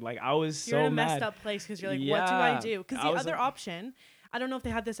broken. Like I was You're so in a messed mad. up place because you're like, what do I Yeah, do? Because I the was other like- option, I don't know if they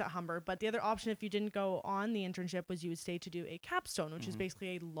had this at Humber, but the other option if you didn't go on the internship was you would stay to do a capstone, which is Mhm.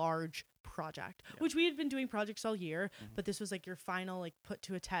 basically a large project, Yeah. which we had been doing projects all year, Mhm. but this was like your final, like put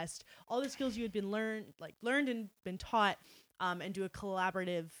to a test, all the skills you had been learned and been taught, and do a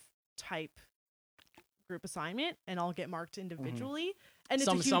collaborative type group assignment and all get marked individually. And it's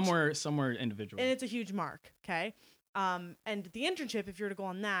a huge, somewhere individual. and it's a huge mark. Okay. And the internship, if you were to go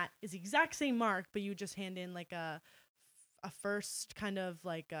on that, is the exact same mark, but you just hand in like a first kind of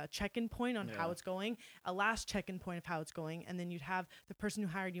like a check-in point on how Yeah. it's going, a last check-in point of how it's going, and then you'd have the person who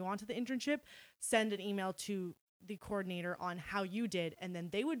hired you onto the internship send an email to the coordinator on how you did, and then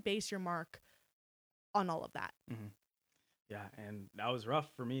they would base your mark on all of that. Yeah, and that was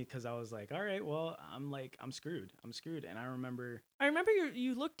rough for me because I was like, all right, well, I'm screwed. I'm screwed. And I remember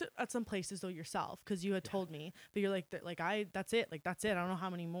you looked at some places though yourself because you had told me, but you're like that's it, like that's it. I don't know how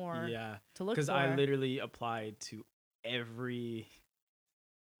many more yeah, to look because for. I literally applied to everything.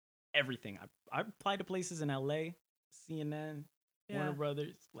 I applied to places in LA, CNN, Warner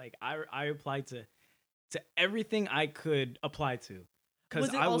Brothers. Like I applied to everything I could apply to. Because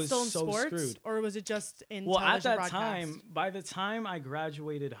Was it I all was still in so sports, screwed. or was it just in Well, at television that broadcast? time, by the time I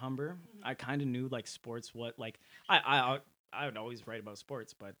graduated Humber, I kind of knew like sports. What like I would always write about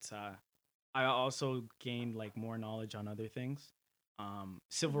sports, but I also gained like more knowledge on other things.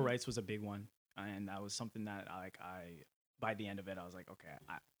 Civil rights was a big one, and that was something that I by the end of it I was like, okay,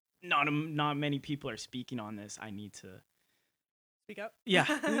 not many people are speaking on this. I need to Speak up.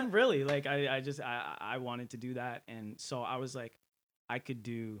 yeah, really. Like I wanted to do that, and so I was like, I could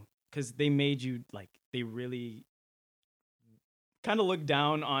do because they made you like they really kind of look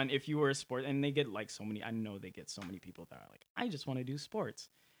down on if you were a sport, and they get like so many. I know they get so many people that are like, I just want to do sports.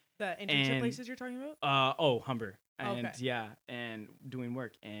 The internship places you're talking about? Humber, and Okay. yeah, and doing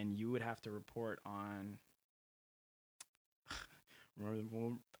work, and you would have to report on.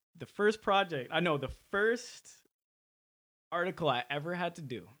 Remember the first project? I know the first article I ever had to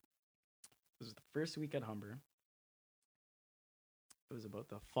do was the first week at Humber. It was about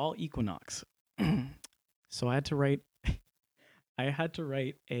the fall equinox. So I had to write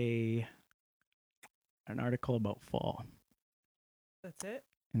an article about fall That's it?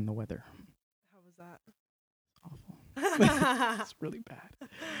 and the weather. How was that? Awful. It's really bad.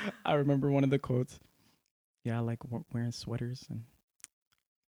 I remember one of the quotes. Yeah, I like wearing sweaters and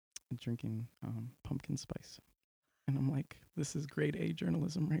drinking pumpkin spice. And I'm like, this is grade A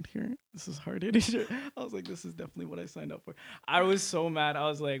journalism right here. This is hard hitting. I was like, this is definitely what I signed up for. I was so mad. I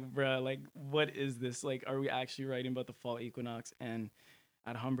was like, bruh, like, what is this? Like, are we actually writing about the fall equinox? And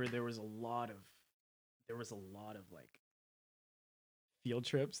at Humber, there was a lot of like field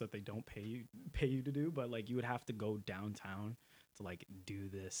trips that they don't pay you to do, but like you would have to go downtown to like do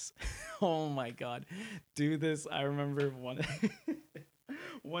this. Oh my God, do this. I remember one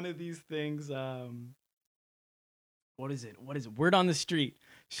of these things. What is it? Word on the Street.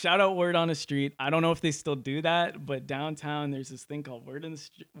 Shout out Word on the Street. I don't know if they still do that, but downtown there's this thing called Word on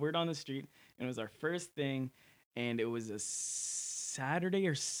the Street, and it was our first thing, and it was a Saturday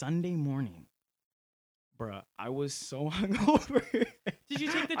or Sunday morning. Bruh, I was so hungover. Did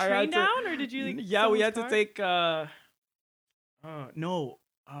you take the train down, or did you? Like, yeah, we had car? to take. No.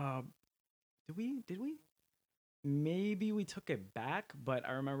 Did we? Maybe we took it back, but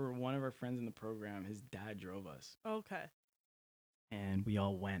I remember one of our friends in the program, his dad drove us. Okay. And we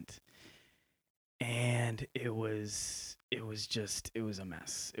all went. And it was a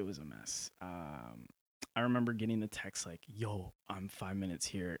mess. It was a mess. I remember getting the text like, yo, I'm 5 minutes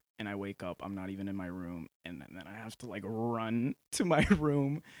here. And I wake up, I'm not even in my room. And then I have to like run to my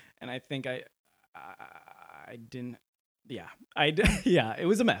room. And I think I didn't. Yeah, yeah, it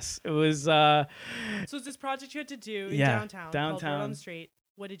was a mess. It was So it's this project you had to do in downtown called Word on the Street.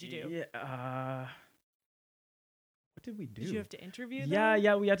 What did you do? Yeah, what did we do? Did you have to interview them?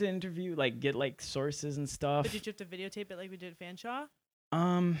 Yeah, we had to interview, like get like sources and stuff. But did you have to videotape it like we did at Fanshawe?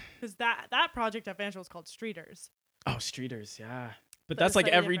 Um, Because that project at Fanshawe was called Streeters. Oh, Streeters, yeah. But But that's it's like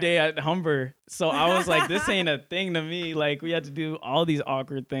slightly every day at Humber. So I was like, this ain't a thing to me. Like we had to do all these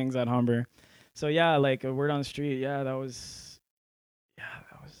awkward things at Humber. So yeah, like a Word on the Street. Yeah, that was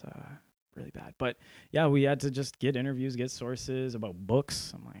really bad. But yeah, we had to just get interviews, get sources about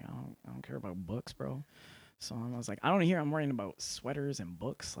books. I'm like, I don't care about books, bro. So I was like, I don't hear. I'm worrying about sweaters and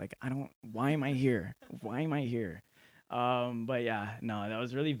books. Like why am I here? Why am I here? But yeah, no, that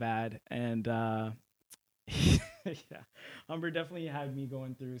was really bad. And yeah, Humber definitely had me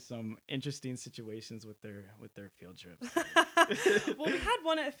going through some interesting situations with their field trips. Well, we had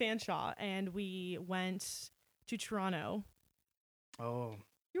one at Fanshawe, and we went to Toronto. Oh,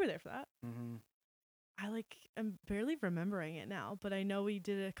 you were there for that. Mm-hmm. I'm barely remembering it now, but I know we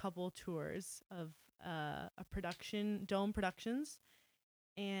did a couple tours of a production, Dome Productions,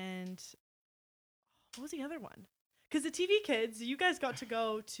 and what was the other one? Because the TV Kids, you guys got to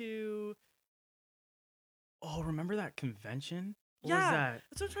go to. Oh, remember that convention? What yeah, was that?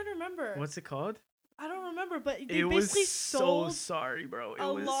 That's what I'm trying to remember. What's it called? I don't remember, but they It basically was sold so sorry, bro. It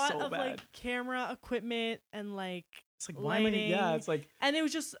a was lot so of bad. like camera equipment and like It's like why am I? lighting. Yeah, it's like and it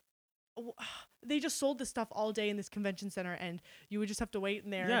was just they just sold this stuff all day in this convention center, and you would just have to wait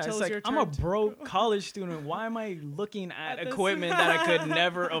in there Yeah, until it's it was like your I'm turn. a broke college student. Why am I looking at At this- equipment that I could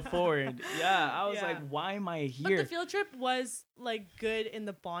never afford? Yeah, I was Yeah. like, why am I But here? the field trip was like good in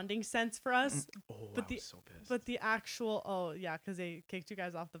the bonding sense for us. Oh, but I the- was so pissed. But the actual because they kicked you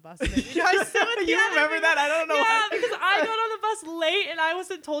guys off the bus. And then you guys sit at the You end remember and that? I don't know. Yeah, how- because I got on the bus late and I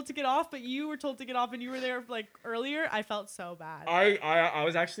wasn't told to get off, but you were told to get off and you were there like earlier. I felt so bad. I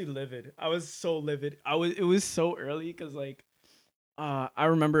was actually livid. I was so livid. It was so early because like I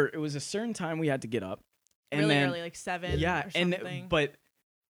remember it was a certain time we had to get up. And really then, early, like 7 yeah, or and something. but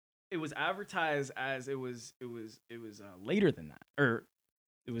it was advertised as it was later than that, or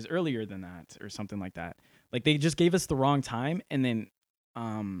it was earlier than that, or something like that. Like they just gave us the wrong time, and then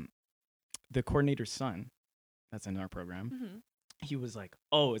the coordinator's son, that's in our program, Mhm. he was like,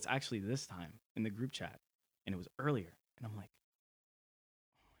 "Oh, it's actually this time," in the group chat, and it was earlier, and I'm like, "Oh my god!"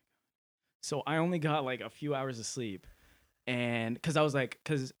 So I only got like a few hours of sleep, and because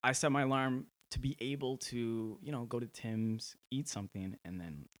I set my alarm to be able to, go to Tim's, eat something, and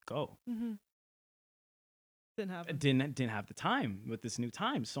then go. Mhm. Didn't happen. Didn't have the time with this new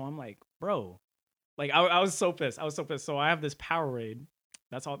time, so I'm like, bro, like I was so pissed. So I have this Powerade.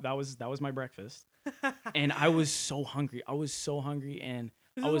 That's all. That was my breakfast, and I was so hungry. And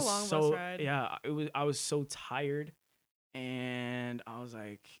This I is was a long so bus ride. yeah. I was so tired, and I was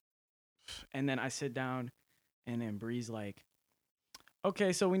like, and then I sit down, and then Bree's like,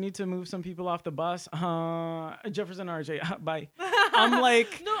 okay, so we need to move some people off the bus. Jefferson RJ, bye. I'm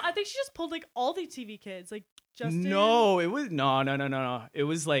like, no, I think she just pulled like all the TV kids, like Justin. no, it was no. It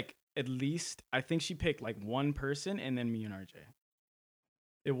was like at least I think she picked like one person and then me and RJ.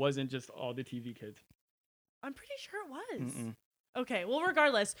 It wasn't just all the TV kids. I'm pretty sure it was. Mm-mm. Okay, well,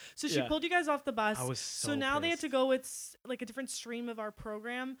 regardless, so she Yeah. pulled you guys off the bus. I was So so now they had to pissed. go with like a different stream of our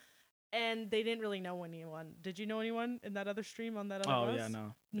program, and they didn't really know anyone. Did you know anyone in that other stream on that other Oh bus? yeah,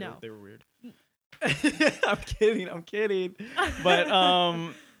 no. No. They were weird. I'm kidding. But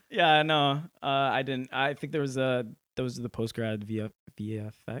yeah, no. I didn't. I think those are the post grad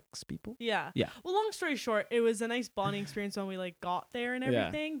VFX people. Yeah. Yeah. Well, long story short, it was a nice bonding experience when we like got there and Yeah.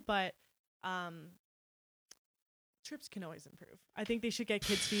 everything, but trips can always improve. I think they should get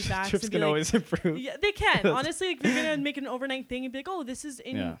kids feedback. Trips can always improve. Yeah, they can. Honestly, like, if you're gonna make an overnight thing and be like, "Oh, this is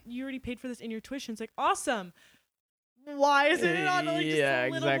in. Yeah. You already paid for this in your tuition." It's like awesome. Why isn't it on like just Yeah, a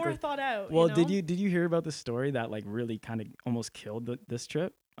little exactly. more thought out? Well, you know? did you hear about the story that like really kind of almost killed this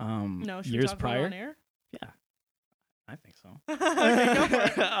trip? No, should we years talk about it prior. on air? Yeah, I think so. Okay, go for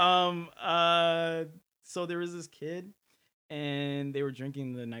it. So there was this kid, and they were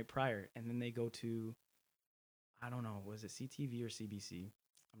drinking the night prior, and then they go to, I don't know, was it CTV or CBC?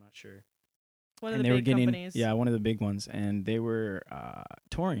 I'm not sure. One of And the they were big getting, companies. yeah, one of the big ones, and they were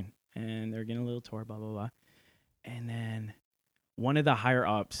touring, and they were getting a little tour, blah blah blah, and then one of the higher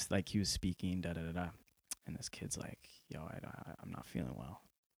ups, like he was speaking, da da da da, and this kid's like, "Yo, I'm not feeling well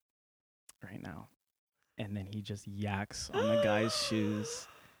right now," and then he just yaks on the guy's shoes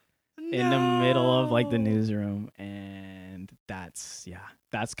in the middle of like the No. newsroom, and that's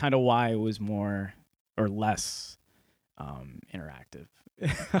kind of why it was more or less interactive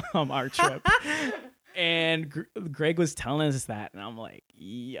our trip. And Greg was telling us that, and I'm like,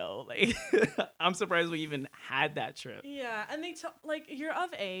 yo, like I'm surprised we even had that trip. Yeah, and they like you're of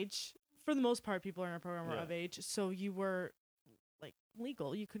age. For the most part, people in our program were Yeah. of age, so you were like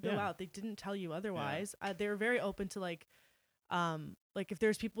legal. You could go Yeah. out. They didn't tell you otherwise. They were very open to like if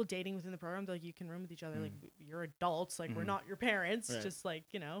there's people dating within the program, they're like you can room with each other. Like you're adults. Like we're Mhm. not your parents. Right. Just like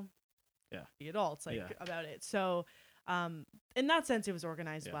Yeah. be adults like Yeah. about it. So in that sense, it was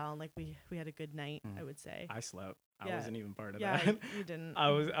organized Yeah. well, and like we had a good night. I would say. I slept. I Yeah. wasn't even part of Yeah, that. you didn't. I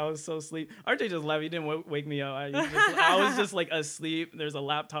was so asleep. RJ just left. He didn't wake me up. I was just like asleep. There's a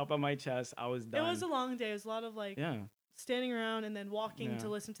laptop on my chest. I was It done. was a long day. It was a lot of like yeah. standing around and then walking Yeah. to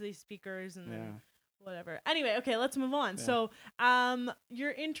listen to these speakers and Yeah. then whatever. Anyway, okay, let's move on. Yeah. So,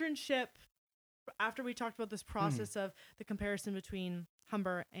 your internship, after we talked about this process of the comparison between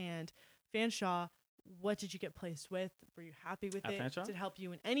Humber and Fanshawe, what did you get placed with? Were you happy with At it? Fanshawe? Did it help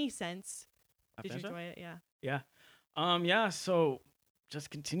you in any sense? At Did you Fanshawe? enjoy it? Yeah. Yeah. Yeah, so just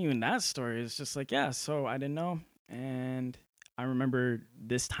continuing that story, it's just like, yeah, so I didn't know. And I remember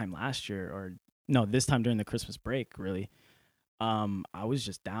this time last year, this time during the Christmas break, really, I was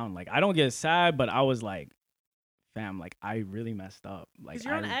just down. Like, I don't get sad, but I was like, fam, like, I really messed up. Like, Because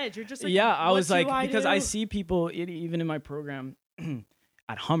you're on edge. You're just like, yeah, I what was do like, I because do? I see people, even in my program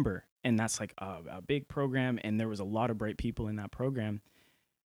at Humber, and that's like a big program, and there was a lot of bright people in that program.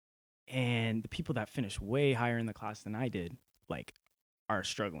 And the people that finished way higher in the class than I did, like, are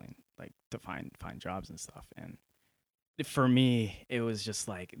struggling. like to find jobs and stuff. And for me, it was just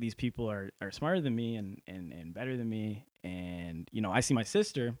like these people are smarter than me and better than me. And you know, I see my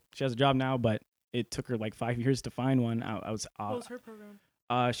sister; she has a job now, but it took her like 5 years to find one. I was What was her program?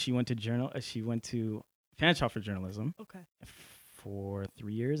 she went to she went to Fanshawe for journalism. Okay. For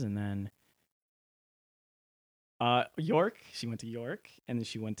 3 years, and then York. She went to York, and then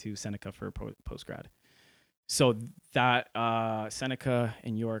she went to Seneca for post grad. So that Seneca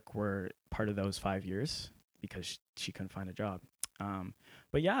and York were part of those 5 years because she couldn't find a job.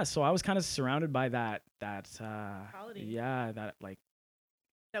 But yeah, so I was kind of surrounded by that yeah, that like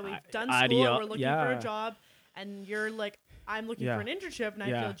that we've done school and we're looking for a job, and you're like, I'm looking for an internship, and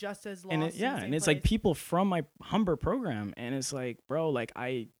I feel just as lost. And and it's like people from my Humber program, and it's like, bro, like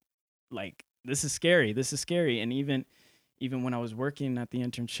this is scary. This is scary. And even when I was working at the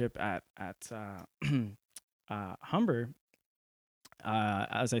internship at Humber,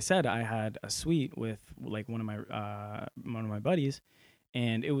 as I said, I had a suite with like one of my buddies,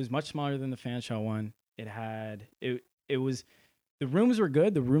 and it was much smaller than the Fanshawe one. It was. The rooms were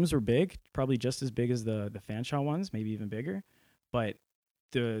good. The rooms were big, probably just as big as the Fanshawe ones, maybe even bigger. But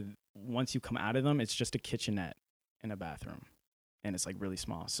once you come out of them, it's just a kitchenette and a bathroom, and it's like really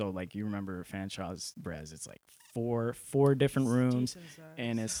small. So like you remember Fanshawe's res, it's like four different rooms,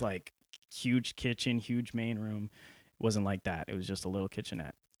 and it's like huge kitchen, huge main room. It wasn't like that. It was just a little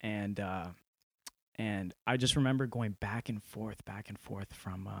kitchenette, and I just remember going back and forth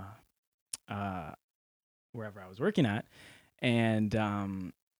from wherever I was working at. And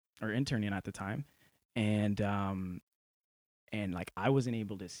or interning at the time, and like I wasn't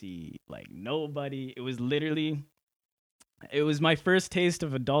able to see like nobody. It was my first taste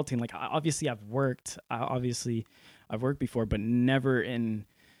of adulting. Like obviously I've worked before, but never in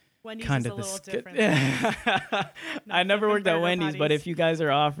Wendy's kind is of a little different. I never worked at Wendy's, but if you guys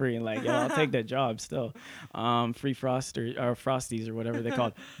are offering, like, I'll take that job still. Free Frosties or whatever they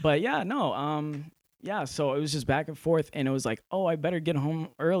called. But yeah, no, yeah, so it was just back and forth, and it was like, oh, I better get home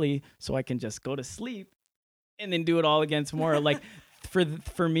early so I can just go to sleep and then do it all again tomorrow. Like,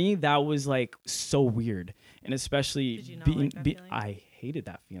 for me, that was like so weird, and especially Did you not like that feeling? I hated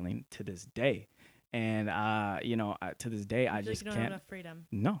that feeling to this day, and to this day, I just don't can't. have enough freedom.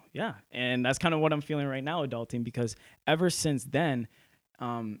 No, yeah, and that's kind of what I'm feeling right now, adulting, because ever since then,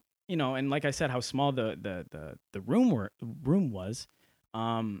 and like I said, how small the room was,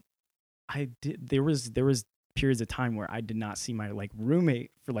 there was periods of time where I did not see my like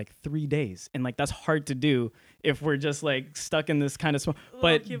roommate for like 3 days, and like that's hard to do if we're just like stuck in this kind of small.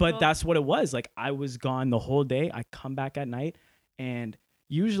 But that's what it was. Like I was gone the whole day. I come back at night, and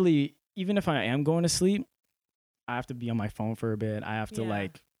usually even if I am going to sleep, I have to be on my phone for a bit. I have to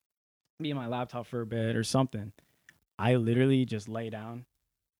like be on my laptop for a bit or something. I literally just lay down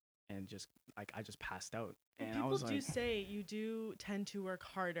and just like I just passed out. And people I was do say you do tend to work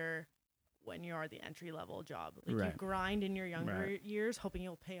harder when you are the entry level job. Like Right. you grind in your younger Right. years, hoping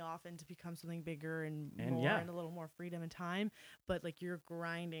you'll pay off and to become something bigger and more and a little more freedom and time. But like you're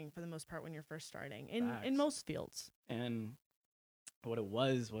grinding for the most part when you're first starting in most fields. And what it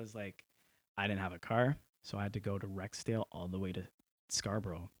was like I didn't have a car, so I had to go to Rexdale all the way to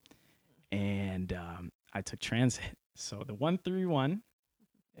Scarborough, and I took transit. So the 131,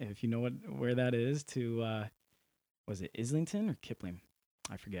 if you know where that is, to was it Islington or Kipling?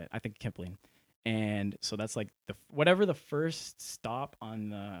 I forget. I think Kipling. And so that's like whatever the first stop on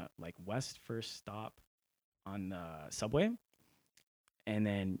the like first stop on the subway. And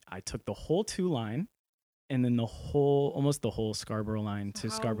then I took the whole 2 line, and then almost the whole Scarborough line to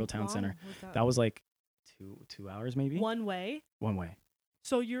Scarborough Town Center. That was like 2 hours maybe. One way.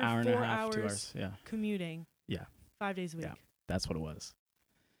 So you're hour 4 and a half, hours 2 hours, yeah. commuting. Yeah. 5 days a week. Yeah, that's what it was.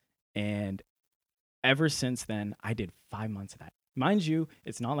 And ever since then, I did 5 months of that. Mind you,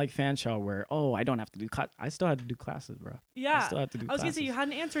 it's not like Fanshawe where, I don't have to do class. I still had to do classes, bro. Yeah. I still had to do I was going classes. to say, you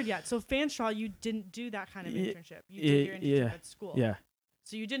hadn't answered yet. So Fanshawe, you didn't do that kind of internship. You did your internship at school. Yeah.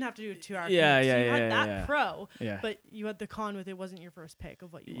 So you didn't have to do a 2-hour Yeah, commute. yeah, So you had yeah, that yeah. pro, Yeah. but you had the con with it wasn't your first pick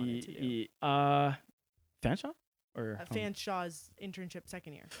of what you wanted to do. Fanshawe? Or Fanshawe's internship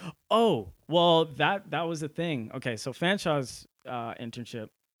second year. Oh, well, that was the thing. Okay, so Fanshawe's internship.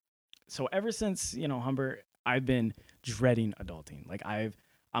 So ever since, Humber, I've been dreading adulting. Like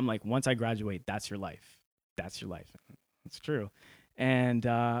I'm like, once I graduate, that's your life. That's your life. It's true. And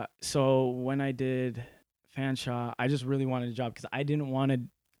so when I did Fanshawe, I just really wanted a job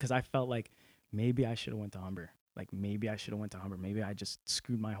because I felt like maybe I should have went to Humber. Like maybe I should have went to Humber. Maybe I just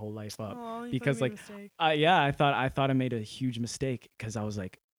screwed my whole life up. Because like, I thought I made a huge mistake because I was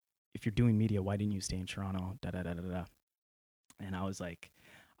like, if you're doing media, why didn't you stay in Toronto? Da da da da da. And I was like,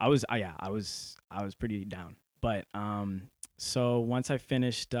 I was pretty down. But so once I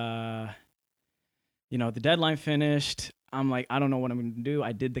finished, the deadline finished, I'm like, I don't know what I'm going to do.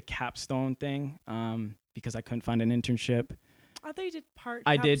 I did the capstone thing because I couldn't find an internship. I thought you did part.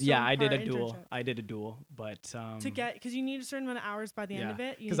 I did, capstone, I did part a dual. internship. I did a dual, but To get, because you need a certain amount of hours by the end of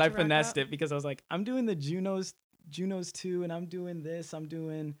it. Because I finessed it because I was like, I'm doing the Junos 2, and I'm doing this. I'm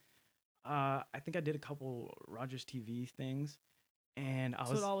doing, I think I did a couple Rogers TV things, and I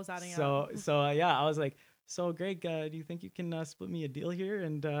was it all was adding up. So yeah, I was like, so Greg, do you think you can split me a deal here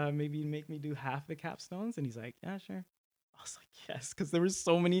and maybe make me do half the capstones? And he's like, yeah, sure. I was like, yes, because there were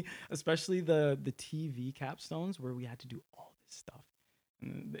so many, especially the TV capstones where we had to do all this stuff.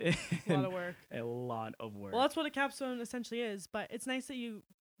 A lot of work. A lot of work. Well, that's what a capstone essentially is, but it's nice that you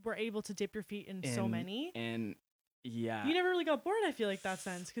were able to dip your feet in so many. And yeah. You never really got bored, I feel like, that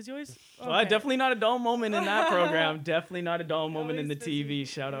sense, because you always... Okay. Well, definitely not a dull moment in that program. Definitely not a dull moment in the busy. TV.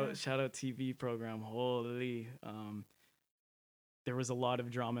 Shout out TV program. Holy. There was a lot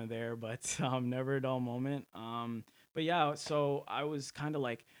of drama there, but never a dull moment. But yeah, so I was kind of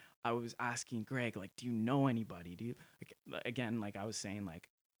like, I was asking Greg, like, do you know anybody? Do you, like, again, like I was saying, like,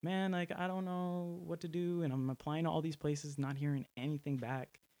 man, like, I don't know what to do. And I'm applying to all these places, not hearing anything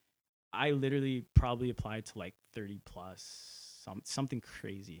back. I literally probably applied to like 30 plus, something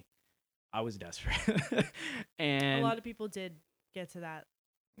crazy. I was desperate. And a lot of people did get to that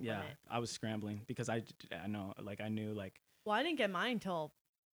yeah, limit. I was scrambling because I know, like, I knew, like. Well, I didn't get mine till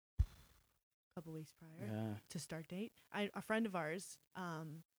a couple weeks prior to start date. A friend of ours,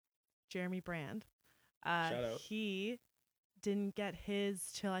 Jeremy Brand, Shout out. he didn't get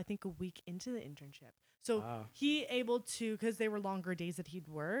his till I think a week into the internship. So Wow. he able to, because they were longer days that he'd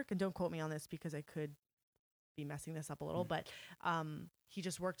work, and don't quote me on this because I could be messing this up a little, but he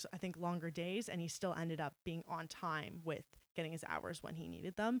just worked, I think, longer days, and he still ended up being on time with getting his hours when he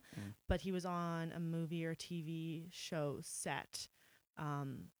needed them. But he was on a movie or TV show set.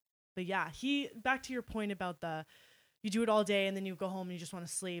 But yeah, back to your point about you do it all day and then you go home and you just want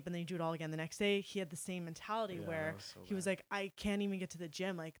to sleep and then you do it all again the next day. He had the same mentality where he was like, I can't even get to the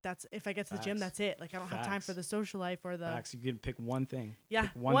gym. Like, if I get to the gym, that's it. Like, I don't have time for the social life or the... Facts. You can pick one thing. Yeah.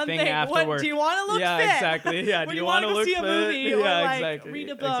 Pick one thing after work. Do you want to look fit? Yeah, exactly. Yeah. Do you want to go see a movie or like exactly. read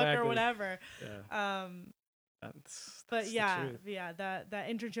a book or whatever? Yeah. But yeah, the truth. that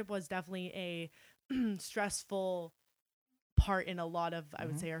internship was definitely a stressful part in a lot of, I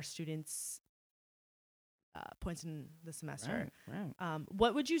would say, our students' points in the semester. Right.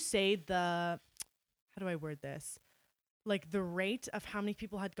 What would you say how do I word this? Like the rate of how many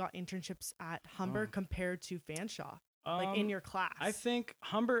people had got internships at Humber compared to Fanshawe, like in your class? I think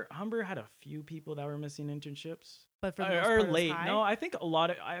Humber had a few people that were missing internships. But for the most part, it was late. high? No, I think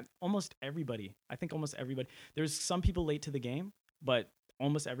almost everybody. There's some people late to the game, but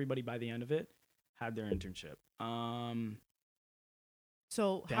almost everybody by the end of it had their internship.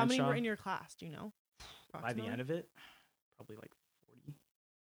 So how many were in your class? Do you know? By the end of it, probably like 40.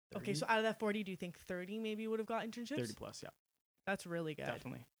 30. Okay, so out of that 40, do you think 30 maybe would have got internships? 30 plus, yeah. That's really good.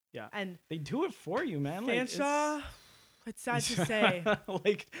 Definitely, yeah. And they do it for you, man. Fanshawe, it's sad to say.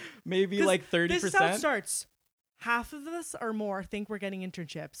 Like maybe like 30%. This is how it starts. Half of us or more think we're getting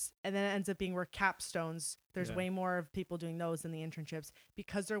internships, and then it ends up being we're capstones. There's way more of people doing those than the internships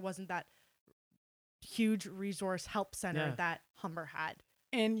because there wasn't that huge resource help center that Humber had.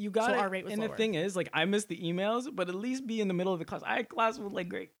 And you got our rate was and lower. The thing is, like, I missed the emails, but at least be in the middle of the class. I had class with like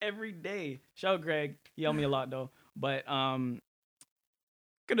Greg every day. Shout out Greg. He helped me a lot though. But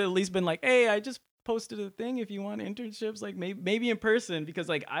could have at least been like, hey, I just posted a thing if you want internships, like maybe in person, because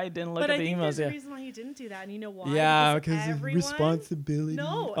like I didn't look at the emails. There's a reason why he didn't do that, and you know why? Yeah, because of responsibility.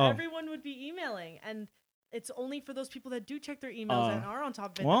 No, everyone would be emailing, and it's only for those people that do check their emails and are on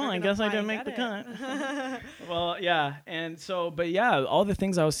top of it. Well, I guess I didn't make the cut. Well, yeah, and so, but yeah, all the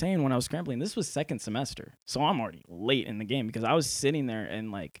things I was saying when I was scrambling, this was second semester, so I'm already late in the game because I was sitting there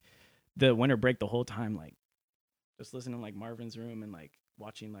and like the winter break the whole time, like just listening to like Marvin's Room and like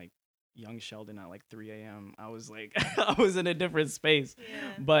watching like Young Sheldon at like 3 a.m. I was like, I was in a different space.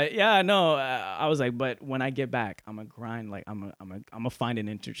 Yeah. But yeah, no, I was like, but when I get back, I'm gonna grind. Like I'm gonna find an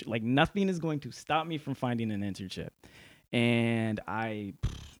internship. Like nothing is going to stop me from finding an internship. And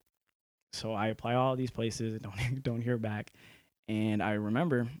so I apply all these places, don't hear back. And I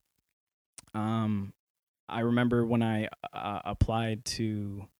remember when I applied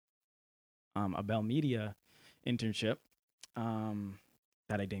to a Bell Media internship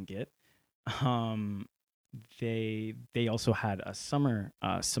that I didn't get. They also had a summer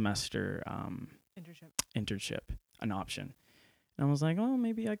semester internship, an option, and I was like, oh,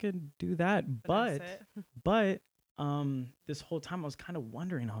 maybe I could do that, but this whole time I was kind of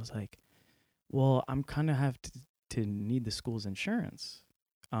wondering. I was like, well, I'm kind of have to need the school's insurance.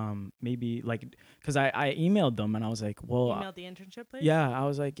 Maybe like, cause I emailed them and I was like, well, Emailed the internship place. yeah, I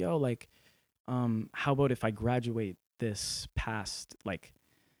was like, yo, like, how about if I graduate this past, like,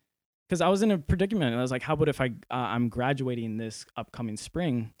 cause I was in a predicament and I was like, how about if I'm graduating this upcoming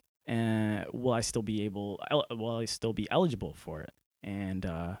spring, and will I still be eligible for it? And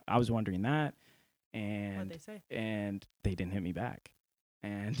I was wondering that, What'd and they say? and they didn't hit me back,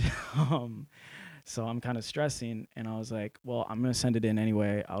 and so I'm kind of stressing, and I was like, well, I'm gonna send it in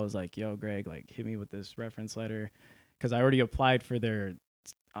anyway. I was like, yo, Greg, like, hit me with this reference letter, because I already applied for their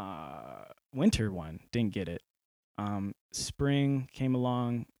winter one, didn't get it. Spring came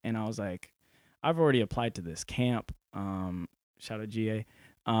along, and I was like, I've already applied to this camp. Shout out GA.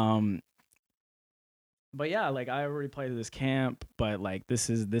 But yeah, like, I already applied to this camp, but like, this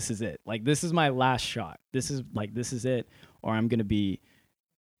is it. Like, this is my last shot. This is it, or I'm gonna be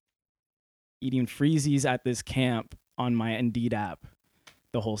eating freezies at this camp on my Indeed app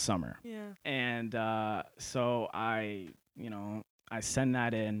the whole summer. Yeah. And so I send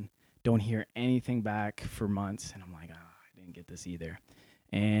that in, don't hear anything back for months, and I'm like, I didn't get this either.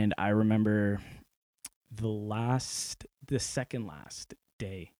 And I remember the second last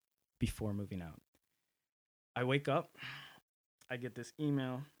day before moving out, I wake up, I get this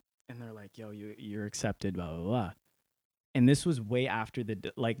email, and they're like, yo, you're accepted, blah, blah, blah. And this was way after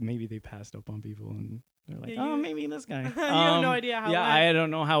like, maybe they passed up on people, and they're like, Yeah, oh, maybe this guy. You have no idea how. Yeah, it went. I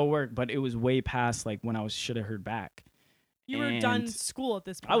don't know how it worked, but it was way past like when I should have heard back. You were done school at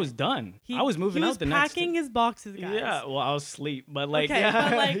this point. I was done. I was moving out the next day. He was packing his boxes, guys. Yeah, well, I was asleep, but like, Okay, yeah,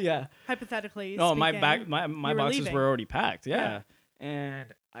 but, like, yeah. Hypothetically. No, my speaking, my were boxes leaving. were already packed. Yeah. Yeah, and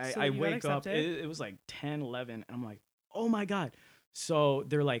So I you got wake up. accepted? It was like 10, 11, and I'm like, oh my god. So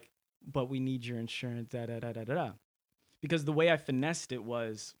they're like, but we need your insurance. Da da da da da. Because the way I finessed it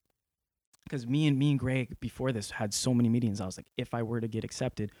was, because me and Greg before this had so many meetings. I was like, if I were to get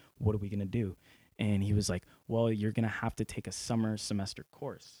accepted, what are we gonna do? And he was like, well, you're gonna have to take a summer semester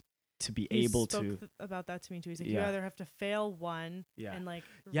course to be He able spoke to. about that to me too. He's like, Yeah. you either have to fail one Yeah. and like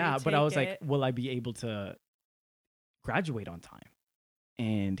Yeah, but I was retake like, it. will I be able to graduate on time?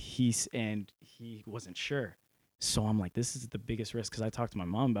 And he wasn't sure. So I'm like, this is the biggest risk, because I talked to my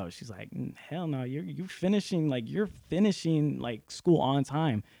mom about it. She's like, hell no, you're finishing like school on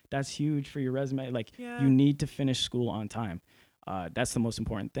time. That's huge for your resume. Like, Yeah. you need to finish school on time. That's the most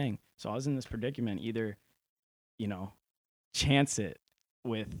important thing. So I was in this predicament: either, chance it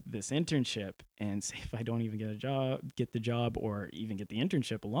with this internship and say, if I don't even get the job, or even get the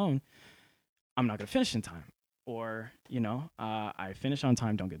internship alone, I'm not gonna finish in time. Or, I finish on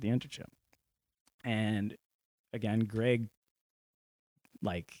time, don't get the internship. And again, Greg,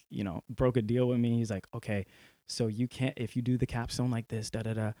 like, broke a deal with me. He's like, okay, so you can't, if you do the capstone like this,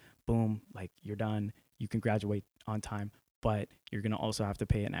 boom, like, you're done. You can graduate on time, but you're gonna also have to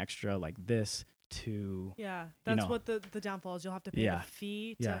pay an extra like this to. Yeah, that's know. what the downfall is. You'll have to pay Yeah. the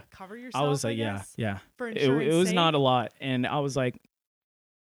fee to Yeah. cover yourself. I was like, I guess, yeah. For It insurance was sake. not a lot, and I was like,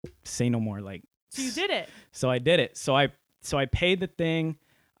 say no more. Like, So you did it. So I did it. So I paid the thing.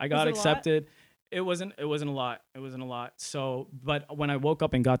 I got it a lot? accepted. It wasn't a lot. It wasn't a lot. So, but when I woke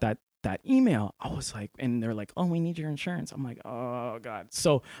up and got that email, I was like, and they're like, oh, we need your insurance. I'm like, oh God.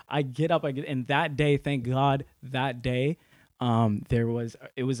 So I get up, and that day, thank God, that day, it was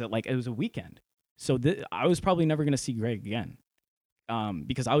a weekend. So I was probably never going to see Greg again.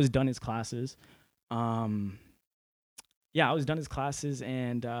 Because I was done his classes. I was done his classes,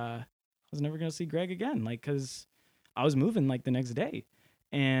 and, I was never going to see Greg again. Like, cause I was moving like the next day.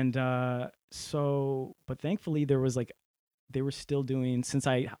 And, but thankfully there was like, they were still doing, since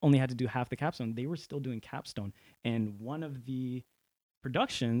I only had to do half the capstone, they were still doing capstone. And one of the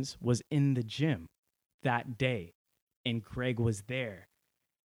productions was in the gym that day, and Greg was there.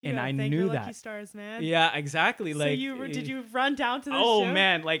 And Yeah, I thank knew your that. Lucky stars, man. Yeah, exactly. So Like, did you run down to the oh gym?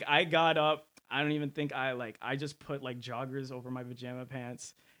 man, like, I got up. I don't even think I just put like joggers over my pajama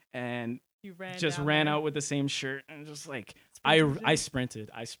pants, and You ran ran there. out with the same shirt, and just like Sprinted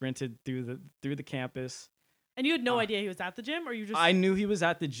I gym? sprinted through the campus. And you had no idea he was at the gym, or you just I knew he was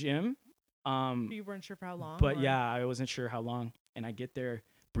at the gym, you weren't sure for how long. but or- yeah, I wasn't sure how long. And I get there,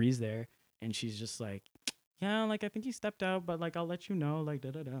 Bree's there, and she's just like, yeah, like, I think he stepped out, but like, I'll let you know, like,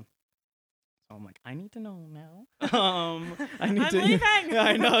 da da da. So I'm like, I need to know now. I need I'm to. leaving. Yeah,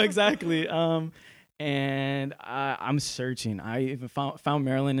 I know exactly. And I'm searching. I even found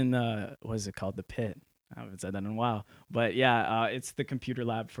Marilyn in the, what is it called, the pit. I haven't said that in a while, but yeah, it's the computer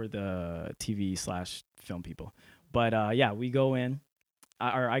lab for the TV/film people. But yeah, we go in.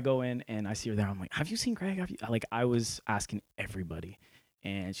 I go in and I see her there. I'm like, have you seen Greg? Have you? Like, I was asking everybody.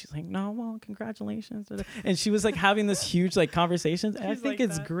 And she's like, no, well, congratulations. And she was like having this huge like conversations. And I She's think like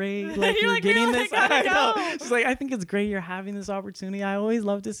it's that. great. Like you're like, getting "Really? this. I gotta I know. go." She's like, I think it's great you're having this opportunity. I always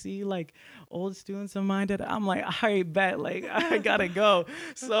love to see like old students of mine that I'm like, I bet like I gotta go.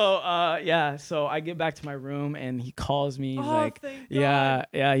 So yeah. So I get back to my room and he calls me. He's like, thank yeah,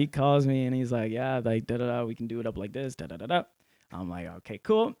 yeah. He calls me and he's like, yeah, like da da da. We can do it up like this. Da da da da. I'm like, okay,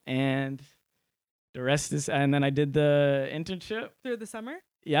 cool. And the rest is, and then I did the internship. Through the summer?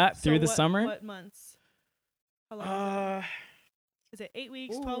 Yeah, through the what, summer. What months? How long is it 8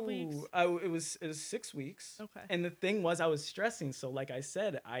 weeks, 12 weeks? It was 6 weeks. Okay. And the thing was, I was stressing. So, like I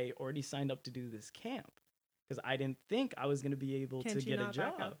said, I already signed up to do this camp because I didn't think I was gonna be able Can't to you get a not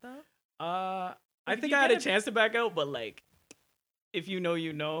job. back out, though? I Like, if think you I had get a a- chance to back out, but like, if you know,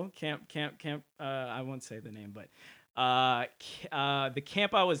 you know. Camp. I won't say the name, but the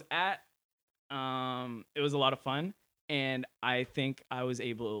camp I was at, it was a lot of fun. And I think I was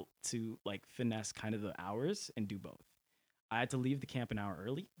able to like finesse kind of the hours and do both. I had to leave the camp an hour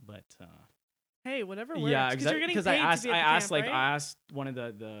early, but Hey, whatever works. yeah, 'Cause exactly. you're getting Because paid I to be at the asked camp, like right? I asked one of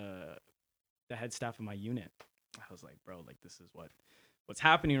the head staff of my unit. I was like, bro, like this is what's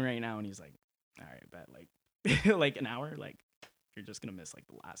happening right now, and he's like, all right, bet like like an hour, like you're just gonna miss like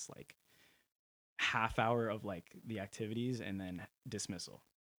the last like half hour of like the activities and then dismissal.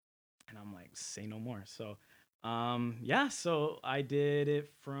 And I'm like, say no more. So yeah, so I did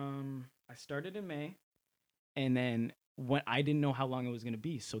it I started in May, and then when I didn't know how long it was gonna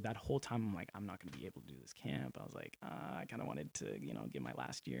be, so that whole time I'm like, I'm not gonna be able to do this camp. I was like, I kind of wanted to, get my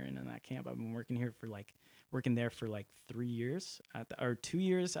last year in that camp. I've been working there for like 3 years or 2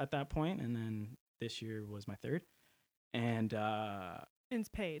 years at that point, and then this year was my third, and It's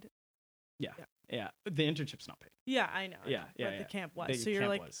paid. yeah, the internship's not paid. Yeah, I know. Yeah, yeah, But yeah. the camp was. The So you're camp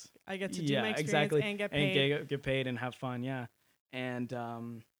like, was. I get to do my experience and get paid. and get paid and have fun. Yeah, and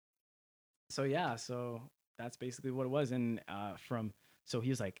so yeah, so that's basically what it was. And so he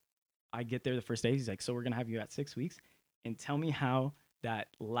was like, I get there the first day. He's like, so we're gonna have you at 6 weeks, and tell me how that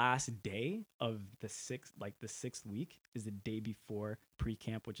last day of the sixth week is the day before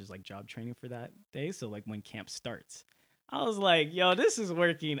pre-camp, which is like job training for that day. So like when camp starts. I was like, yo, this is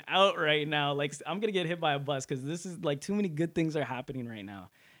working out right now. Like, I'm going to get hit by a bus because this is like too many good things are happening right now.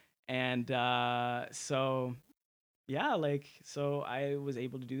 And so, yeah, like, so I was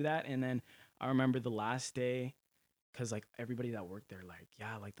able to do that. And then I remember the last day, because like everybody that worked there, like,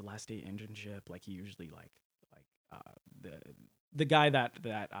 yeah, like the last day internship, like he usually the guy that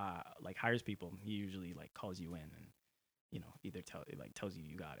like hires people, he usually like calls you in and, either tells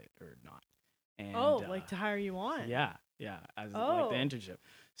you got it or not. And, like to hire you on. Yeah, as like the internship.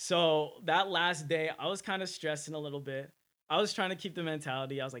 So that last day, I was kind of stressing a little bit. I was trying to keep the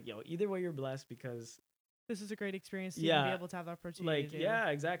mentality. I was like, yo, either way, you're blessed because this is a great experience to even be able to have the opportunity like, to do. yeah,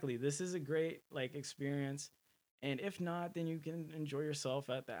 exactly. This is a great like experience. And if not, then you can enjoy yourself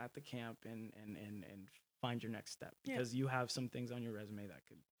at the camp and find your next step because you have some things on your resume that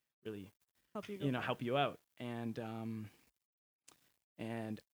could really help you out. And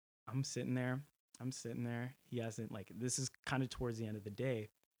I'm sitting there. He hasn't this is kind of towards the end of the day.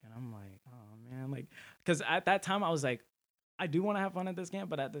 And I'm like, oh man, like, cause at that time I was like, I do want to have fun at this camp.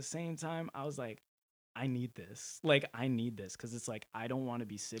 But at the same time, I was like, I need this. Like, I need this. Cause it's like, I don't want to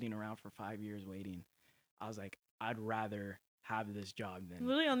be sitting around for 5 years waiting. I was like, I'd rather have this job than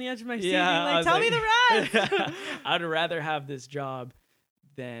literally on the edge of my seat. Yeah, Being like, tell me the rest. I'd rather have this job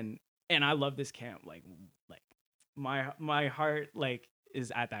than, and I love this camp. Like my heart, like,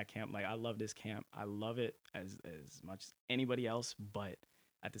 is at that camp. Like, I love this camp. I love it as much as anybody else. But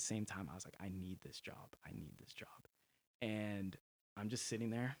at the same time, I was like, I need this job. And I'm just sitting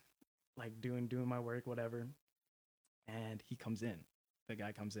there, like doing my work, whatever. And he comes in. The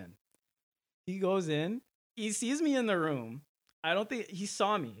guy comes in. He goes in. He sees me in the room. I don't think he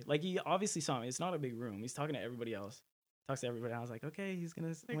saw me. Like, he obviously saw me. It's not a big room. He's talking to everybody else. Talks to everybody. I was like, okay, he's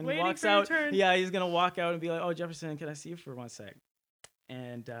gonna when he walks out. Yeah, he's gonna walk out and be like, oh, Jefferson, can I see you for 1 sec?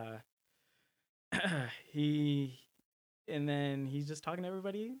 And and then he's just talking to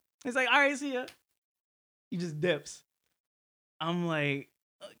everybody. He's like, all right, see ya. He just dips. I'm like,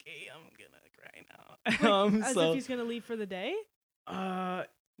 okay, I'm gonna cry now. As if he's gonna leave for the day?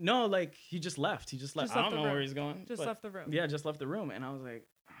 No, like he just left. I don't know where he's going. Just left the room. Yeah, just left the room. And I was like,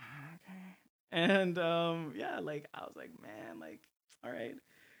 okay. And yeah, like I was like, man, like, all right.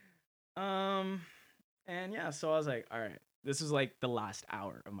 And yeah, so I was like, all right. This was like the last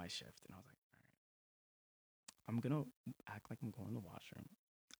hour of my shift. And I was like, all right, I'm going to act like I'm going to the washroom.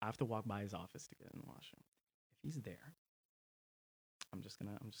 I have to walk by his office to get in the washroom. If he's there, I'm just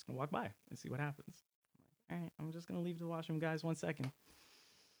gonna walk by and see what happens. All right, I'm just gonna leave the washroom, guys. 1 second.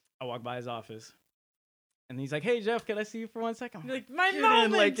 I walk by his office, and he's like, "Hey, Jeff, can I see you for 1 second?" You're like, my "Get in,"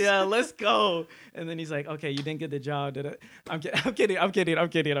 moment. like, yeah, let's go. And then he's like, "Okay, you didn't get the job, did it?" I'm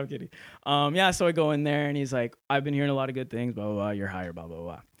kidding. Yeah. So I go in there, and he's like, "I've been hearing a lot of good things. Blah blah blah. You're hired. Blah blah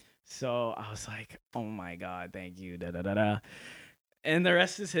blah." So I was like, "Oh my god, thank you." Da da da da. And the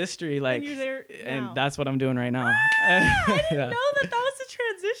rest is history. Like, and you're there and now. that's what I'm doing right now. I didn't Yeah. know that was the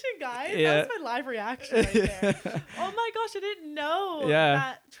transition, guys. Yeah. That was my live reaction right there. Oh my gosh, I didn't know Yeah.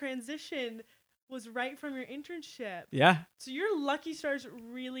 that transition was right from your internship. Yeah. So your lucky stars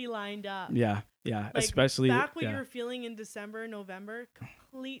really lined up. Yeah. Like, Especially back what yeah. you were feeling in December, November,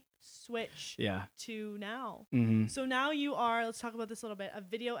 complete switch Yeah. to now. Mm-hmm. So now you are, let's talk about this a little bit, a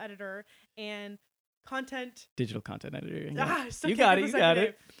video editor and content. Digital content editor. Ah, Yeah. I still You can't got get it. the You second got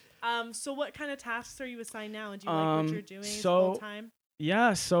name. it. So what kind of tasks are you assigned now? And do you like what you're doing so- full time?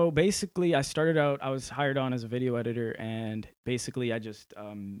 Yeah, so basically I started out, I was hired on as a video editor, and basically I just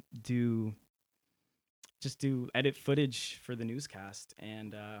do edit footage for the newscast,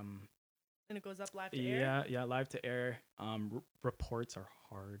 and And it goes up live to air? yeah, live to air. Reports are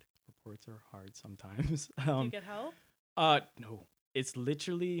hard. Sometimes. Do you get help? No. It's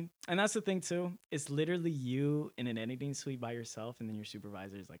literally, and that's the thing too, it's literally you in an editing suite by yourself, and then your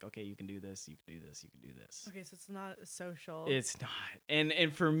supervisor is like, "Okay, you can do this, you can do this, you can do this." Okay, so it's not social. It's not. And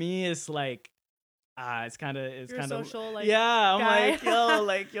for me it's like it's kind of You're a social, like, yeah, I'm guy.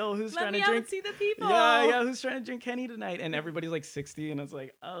 like yo, who's Let trying me to out drink and see the people. Yeah, who's trying to drink Henny tonight? And everybody's like 60, and it's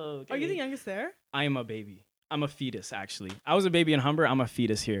like, "Oh, okay." Are you the youngest there? I am a baby. I'm a fetus, actually. I was a baby in Humber. I'm a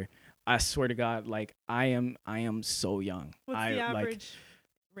fetus here. I swear to God, like I am so young. What's I the like, average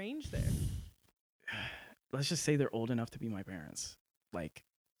range there? let's just say they're old enough to be my parents. Like,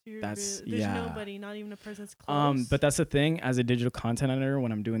 That's- There's yeah. nobody, not even a person that's close. but that's the thing. As a digital content editor,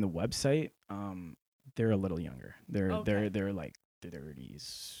 when I'm doing the website, they're a little younger. Okay. They're like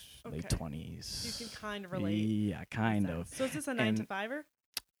 30s, late Okay. 20s. You can kind of relate. Yeah, kind of. So is this a 9 to And- 5er?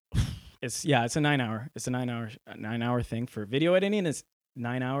 It's a 9 hour. It's a 9 hour thing for video editing. It's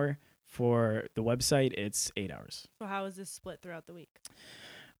 9 hour. For the website, it's 8 hours. So how is this split throughout the week?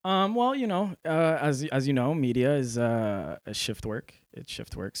 Well, as you know, media is a shift work. It's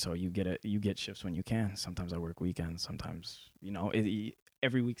shift work, so you get shifts when you can. Sometimes I work weekends. Sometimes,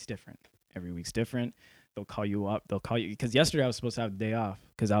 every week's different. They'll call you because yesterday I was supposed to have a day off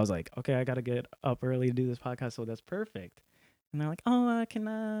because I was like, okay, I gotta get up early to do this podcast, so that's perfect. And they're like, oh,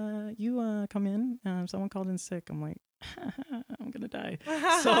 can you come in? Someone called in sick. I'm like, I'm gonna die.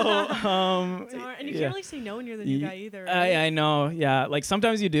 So It's hard. And you yeah. can't really say no when you're the new guy either. Right? I know, yeah. Like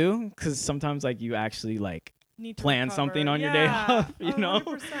sometimes you do, because sometimes like you actually like Need to plan recover. something on your day Yeah, off, you know.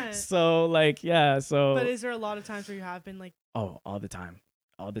 100%. So like But is there a lot of times where you have been like, all the time.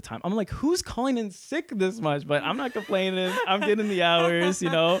 I'm like, who's calling in sick this much? But I'm not complaining. I'm getting the hours,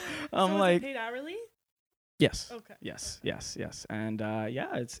 I'm so is like, it paid hourly? yes, Okay. yes, Okay. yes, and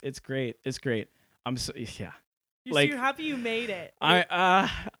yeah, it's great. I'm so yeah. So you're happy you made it. Yeah,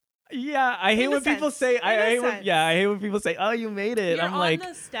 I hate In a when people sense. say In a sense. I hate when people say, "Oh, you made it." You're I'm on like,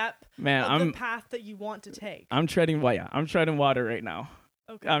 the step man, of I'm the path that you want to take. I'm treading water right now.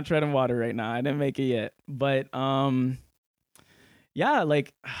 Okay. I'm treading water right now. I didn't make it yet, but yeah,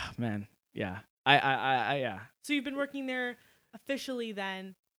 like, man, yeah, I yeah. So you've been working there officially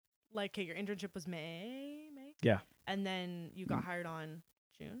then, like, okay, your internship was May? Yeah. And then you got hired on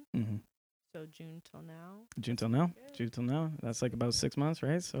June? Mm-hmm. So June till now? June till now. Good. June till now. That's like about 6 months,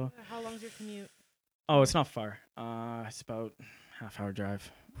 right? So, How long's your commute? oh, it's not far. It's about half-hour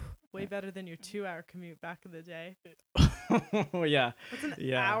drive. Way better than your 2-hour commute back in the day. Yeah. What's an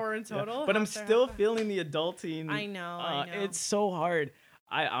Yeah. hour in total? But I'm Half there, still half feeling the adulting. there? I know. It's so hard.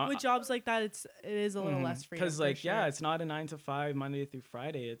 With jobs like that, it is a little less freedom. Because for sure. it's not a 9 to 5 Monday through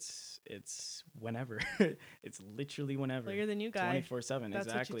Friday. It's whenever. It's literally whenever. Well, you're the new guy. 24/7. That's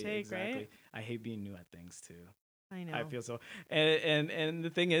what you Exactly. take, exactly. right? I hate being new at things too. I know. I feel so. And the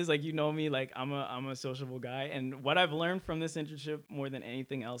thing is, like, me, like, I'm a sociable guy, and what I've learned from this internship more than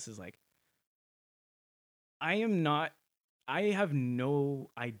anything else is like, I have no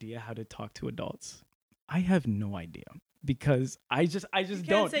idea how to talk to adults. I have no idea. Because I just you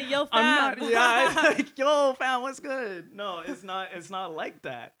don't. can't say, yo, fam. I'm not. Yeah, it's like, yo, fam, what's good? No, it's not. It's not like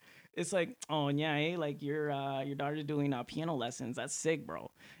that. It's like, oh yeah, hey, like your daughter's doing piano lessons. That's sick,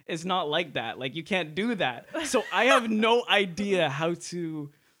 bro. It's not like that. Like you can't do that. So I have no idea how to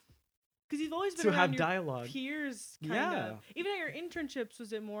Because you've always been to around have your dialogue. peers, kind Yeah. of. Even at your internships,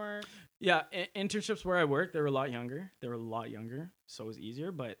 was it more? Yeah, internships where I worked, they were a lot younger. So it was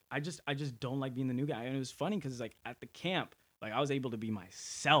easier. But I just don't like being the new guy. And it was funny because like at the camp, Like I was able to be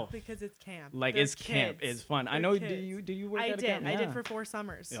myself. Because it's camp. Like They're it's camp. kids. It's fun. I They're know. kids. Do you work I at a did. camp? I did Yeah. for 4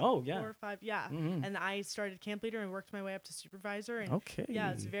 summers. Oh yeah. 4 or 5. Yeah. Mhm. And I started camp leader and worked my way up to supervisor. And Okay.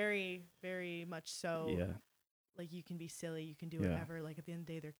 yeah, it's very, very much so. Yeah. Like you can be silly, you can do Yeah. whatever. Like at the end of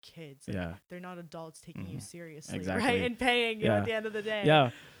the day, they're kids. Like, Yeah. they're not adults taking you Mhm. seriously, Exactly. right? And paying you Yeah. at the end of the day.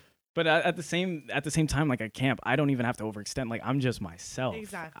 Yeah. But at the same time, like at camp, I don't even have to overextend. Like I'm just myself.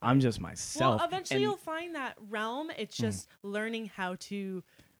 Exactly. I'm just myself. Well, eventually And you'll find that realm. It's just learning how to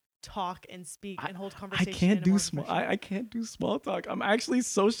talk and speak and hold I conversation. can't in a do more small. professional- I can't do small talk. I'm actually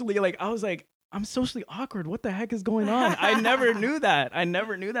socially like I was like I'm socially awkward. What the heck is going on? I never knew that. I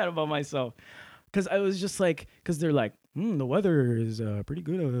never knew that about myself. Because I was just like, because they're like, the weather is pretty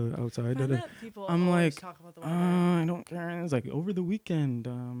good outside. I find that people I'm always like, talk about the weather. I don't care. And it's like over the weekend,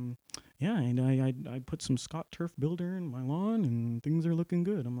 yeah, and I put some Scott Turf Builder in my lawn, and things are looking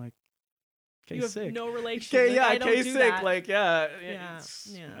good. I'm like, you okay, have sick. no relation. Okay, Like, yeah, I don't okay, do sick. that. Like, yeah, Yeah, it's-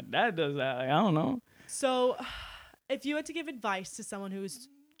 yeah. my dad does that. Like, I don't know. So, if you had to give advice to someone who's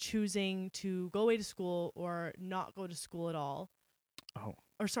choosing to go away to school or not go to school at all,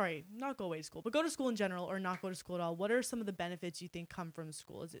 or sorry, not go away to school, but go to school in general or not go to school at all, what are some of the benefits you think come from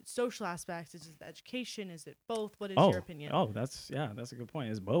school? Is it social aspects? Is it the education? Is it both? What is your opinion? Oh, that's a good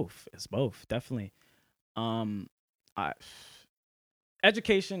point. It's both. It's both, definitely.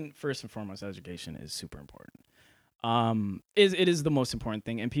 Education, first and foremost, education is super important. It is the most important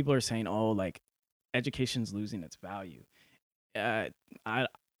thing, and people are saying, oh, like education's losing its value. It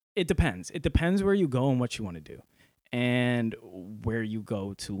depends. It depends where you go and what you want to do, and where you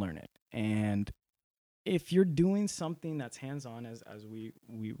go to learn it. And if you're doing something that's hands-on, as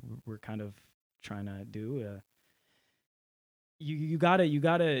we're kind of trying to do, you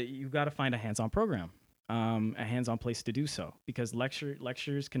gotta find a hands-on program, a hands-on place to do so, because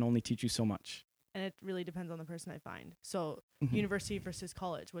lectures can only teach you so much. And it really depends on the person, I find. So, Mhm. university versus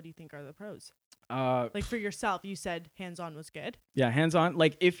college, what do you think are the pros? Uh, Like for yourself, you said hands-on was good. yeah, hands-on.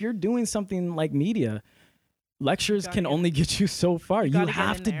 Like if you're doing something like media, lectures gotta can get- only get you so far. You gotta get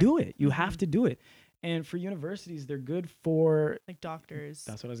have in to there. do it. You have Mhm. to do it. And for universities, they're good for, Like doctors.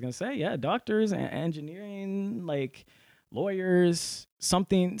 that's what I was gonna say. Yeah, doctors, engineering, like lawyers,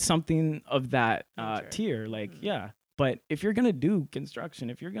 something of that Nature. tier. Like, Mhm. yeah. But if you're gonna do construction,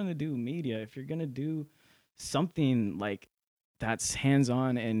 if you're gonna do media, if you're gonna do something like that's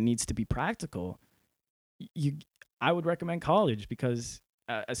hands-on and needs to be practical, I would recommend college, because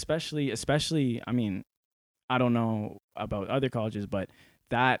especially, I mean, I don't know about other colleges, but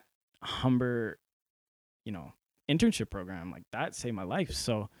that Humber, internship program, like that saved my life.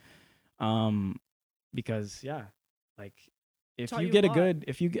 So, because yeah, like if Taught you you get a a lot. good,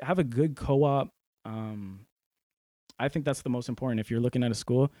 if you have a good co-op, I think that's the most important. If you're looking at a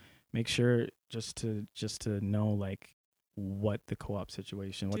school, make sure just to know like what the co-op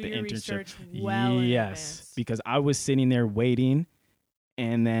situation, what Do the your internship. research well in Yes, advance. because I was sitting there waiting,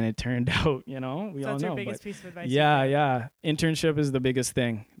 and then it turned out, we So all that's know. your biggest But piece of advice. you yeah, give. yeah, internship is the biggest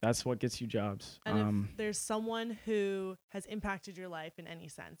thing. That's what gets you jobs. And if there's someone who has impacted your life in any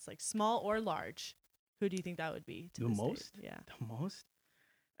sense, like small or large, who do you think that would be? To The this date? most? Yeah. The most.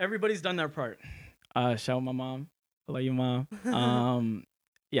 Everybody's done their part. Shout out my mom. I love you, mom.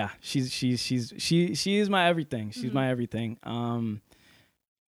 Yeah, she is my everything. She's Mhm. my everything.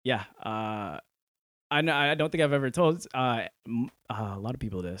 Yeah. I don't think I've ever told a lot of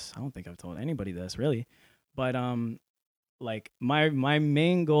people this. I don't think I've told anybody this really, but like my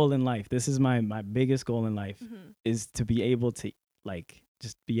main goal in life. This is my biggest goal in life, Mhm. is to be able to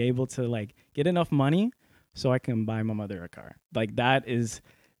just be able to get enough money so I can buy my mother a car. Like that is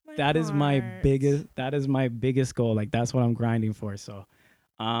my heart. biggest goal. Like that's what I'm grinding for. So,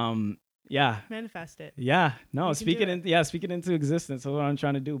 yeah. Manifest it. Yeah, no, You can do speak it into existence. That's what I'm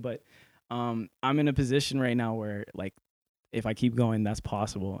trying to do. But I'm in a position right now where like if I keep going, that's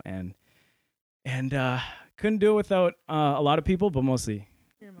possible. And couldn't do it without a lot of people, but mostly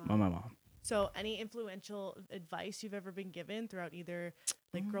Your mom. my mom. So, any influential advice you've ever been given throughout either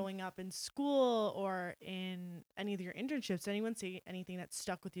like Mm. growing up in school or in any of your internships? Anyone say anything that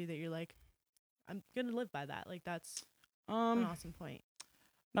stuck with you that you're like, I'm gonna live by that? Like that's an awesome point.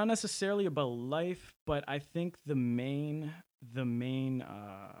 Not necessarily about life, but I think the main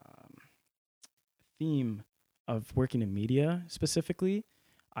theme of working in media specifically,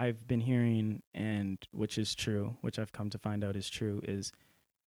 I've been hearing, and which is true, which I've come to find out is true, is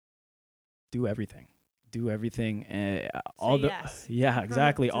do everything. Do everything. All Say the yes. yeah,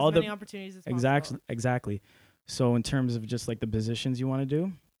 exactly. To all as the many opportunities as exactly possible. exactly. So in terms of just like the positions you want to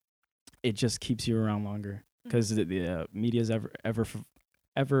do, it just keeps you around longer, because the media is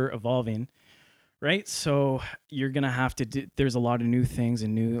ever evolving, right? So you're gonna have to do. There's a lot of new things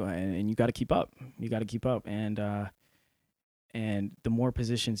and you got to keep up. You got to keep up, and the more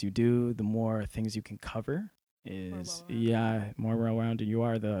positions you do, the more things you can cover. Is more well-rounded you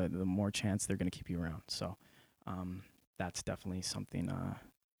are, the more chance they're gonna keep you around. So, that's definitely something.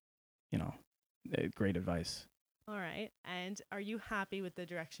 Great advice. All right. And are you happy with the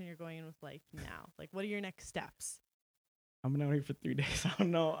direction you're going in with like now? Like, what are your next steps? I've been out here for 3 days. I don't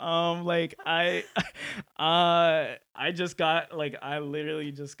know. Like I just got like I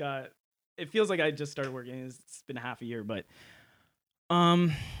literally just got. It feels like I just started working. It's been half a year, but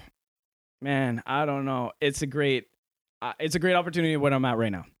man, I don't know. It's a great opportunity where I'm at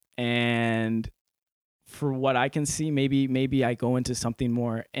right now, and for what I can see, maybe I go into something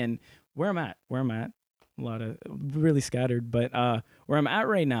more. And where I'm at, a lot of really scattered, but where I'm at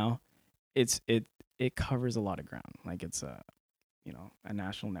right now, it covers a lot of ground. Like it's a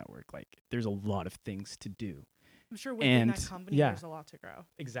national network. Like there's a lot of things to do. I'm sure within that company, there's a lot to grow.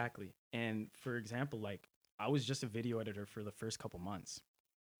 Exactly. And for example, like I was just a video editor for the first couple months.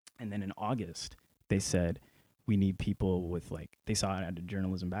 And then in August, they said, we need people with like, they saw I had a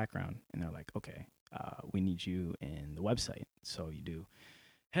journalism background and they're like, okay, we need you in the website. So you do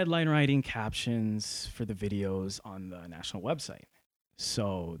headline writing, captions for the videos on the national website.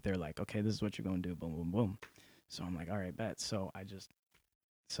 So they're like, okay, this is what you're going to do. Boom, boom, boom. So I'm like, all right, bet. So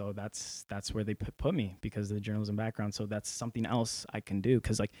that's where they put me because of the journalism background. So that's something else I can do.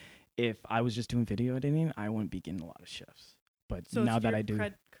 Cause like if I was just doing video editing, I wouldn't be getting a lot of shifts. But so now that I do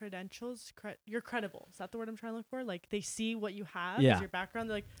credentials, you're credible. Is that the word I'm trying to look for? Like they see what you have as your background.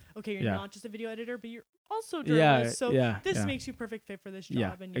 They're like, okay, you're not just a video editor, but you're also a journalist. So this makes you perfect fit for this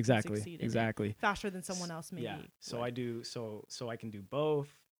job, and you can succeed exactly faster than someone else maybe. Yeah. So I do so I can do both,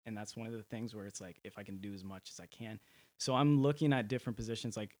 and that's one of the things where it's like if I can do as much as I can. So I'm looking at different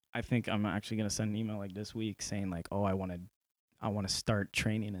positions. Like I think I'm actually gonna send an email like this week saying like, oh, I want to start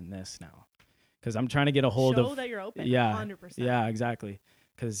training in this now. Because I'm trying to get a hold of. Show that you're open. Yeah. 100%. Yeah, exactly.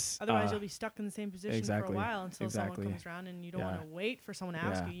 Because otherwise, you'll be stuck in the same position for a while until someone comes around, and you don't want to wait for someone to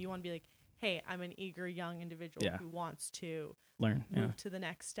ask you. You want to be like, "Hey, I'm an eager young individual who wants to learn, move to the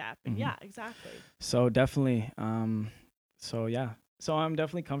next step." And exactly. So definitely. So I'm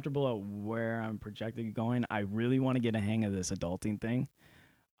definitely comfortable at where I'm projected going. I really want to get a hang of this adulting thing.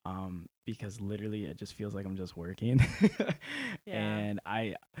 Because literally, it just feels like I'm just working. And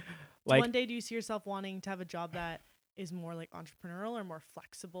I. Like, one day, do you see yourself wanting to have a job that is more like entrepreneurial or more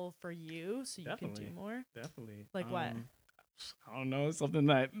flexible for you, so you can do more? Definitely. Like what? I don't know. Something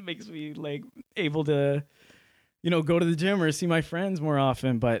that makes me like able to, go to the gym or see my friends more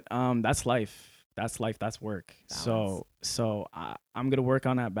often. But that's life. That's life. That's work. Balance. So I'm gonna work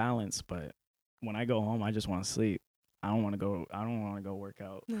on that balance. But when I go home, I just want to sleep. I don't want to go work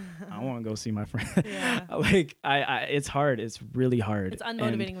out. I want to go see my friend. Yeah. Like it's hard. It's really hard. It's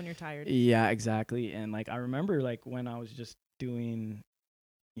unmotivating when you're tired. Yeah, exactly. And like I remember like when I was just doing,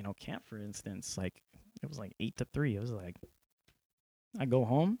 camp for instance, like it was like 8 to 3. It was like I go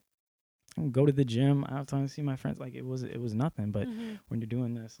home, I go to the gym. I have time to see my friends. Like it was nothing. But when you're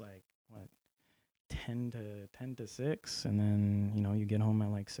doing this, like what 10 to 6, and then you get home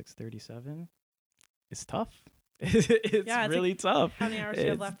at like 6:37. It's tough. It's really tough. How many hours do you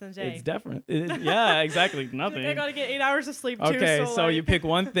have left in the day? It's different. Exactly. Nothing. I gotta get 8 hours of sleep too. Okay, so you pick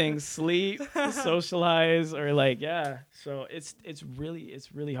one thing: sleep, socialize, or like So it's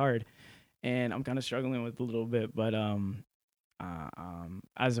really hard, and I'm kind of struggling with a little bit. But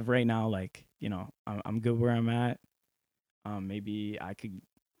as of right now, like I'm good where I'm at. Maybe I could,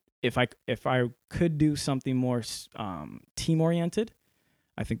 if I could do something more team oriented,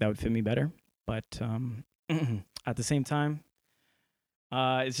 I think that would fit me better. But at the same time,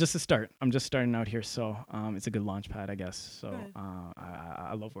 it's just a start. I'm just starting out here, so it's a good launch pad, I guess. So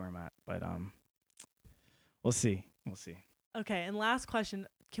I love where I'm at, but we'll see. Okay, and last question: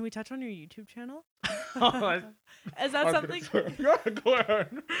 can we touch on your YouTube channel? Is that something? Go ahead.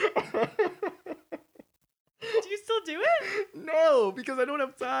 Do you still do it? No, because I don't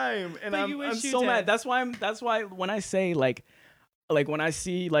have time, and I'm so mad. That's why when I say like when I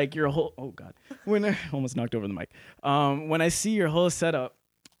see like your whole when I almost knocked over the mic. When I see your whole setup,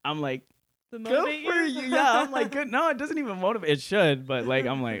 I'm like, good for you. Yeah, I'm like, good. No, it doesn't even motivate. It should, but like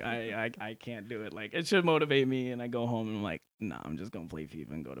I'm like I can't do it. Like it should motivate me, and I go home and I'm like, nah, I'm just gonna play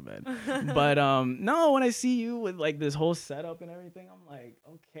FIFA and go to bed. But no, when I see you with like this whole setup and everything, I'm like,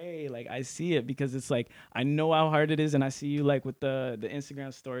 okay, like I see it because it's like I know how hard it is, and I see you like with the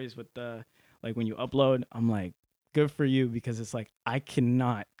Instagram stories with the like when you upload, I'm like, good for you, because it's like I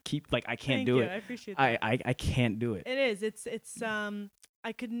cannot keep I can't do it. I appreciate that. I can't do it. It is. It's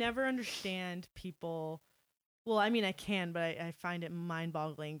I could never understand people. Well, I mean, I can, but I find it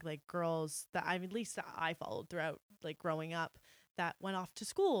mind-boggling. Like girls that I followed throughout like growing up that went off to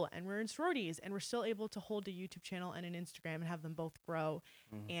school and were in sororities and were still able to hold a YouTube channel and an Instagram and have them both grow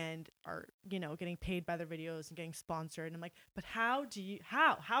and are, getting paid by their videos and getting sponsored. And I'm like, but how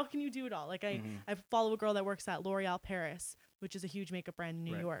can you do it all? Like I follow a girl that works at L'Oreal Paris, which is a huge makeup brand in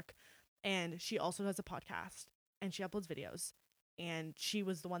New York. And she also has a podcast and she uploads videos. And she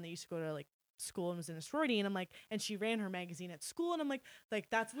was the one that used to go to like school and was in a sorority. And I'm like, and she ran her magazine at school. And I'm like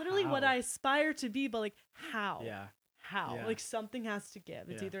that's literally what I aspire to be. But like, how? Yeah. How? Yeah. Like something has to give.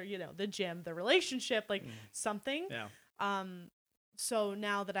 It's either, the gym, the relationship, like something. Yeah. So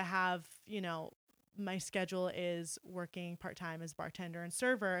now that I have, my schedule is working part-time as bartender and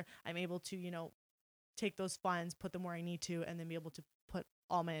server, I'm able to, take those funds, put them where I need to, and then be able to put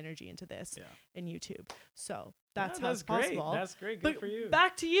all my energy into this in YouTube. So that's how it's possible. That's great. Good for you.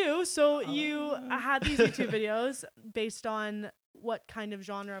 Back to you. So you had these YouTube videos based on what kind of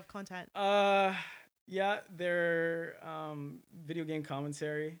genre of content? Yeah, they're video game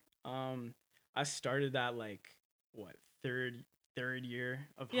commentary. I started that like third year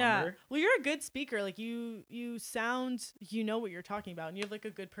of Humber. Well, you're a good speaker. Like you sound, what you're talking about, and you have like a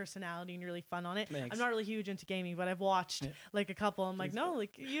good personality, and you're really fun on it. Thanks. I'm not really huge into gaming, but I've watched like a couple. I'm like, no,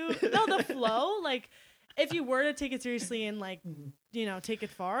 like the flow. Like if you were to take it seriously and like, take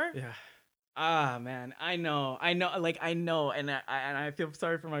it far. Yeah. Man, I know, and I feel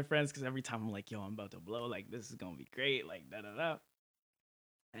sorry for my friends because every time I'm like, yo, I'm about to blow, like this is gonna be great, like da.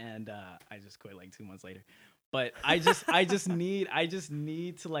 And I just quit like 2 months later. But I just need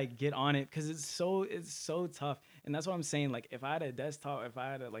to like get on it because it's so tough. And that's what I'm saying. Like if I had a desktop, if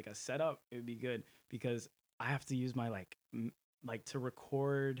I had a setup, it would be good because I have to use my like to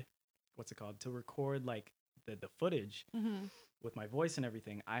record, what's it called? To record like the footage with my voice and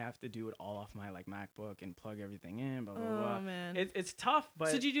everything. I have to do it all off my like MacBook and plug everything in, blah, blah, blah. Oh man. It's tough, but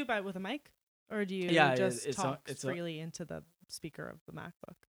so do you do it with a mic? Or do you just talk freely into the speaker of the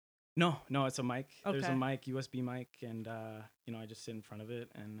MacBook? No, it's a mic. Okay. There's a mic, USB mic, and I just sit in front of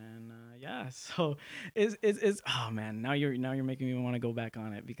it, and then so it's oh man, now you're making me want to go back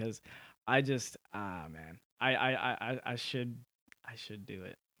on it because I just man, I should do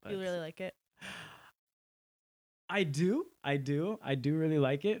it. But you really like it? I do really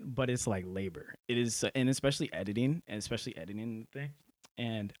like it, but it's like labor. It is, and especially editing the thing.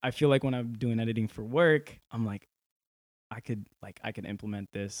 And I feel like when I'm doing editing for work, I'm like, I could implement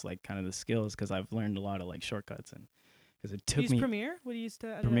this, like kind of the skills, because I've learned a lot of like shortcuts, and because it took me Premiere. What do you use to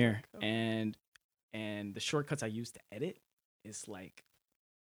edit? Premiere, and the shortcuts I use to edit is like,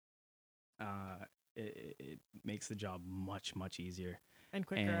 it makes the job much easier and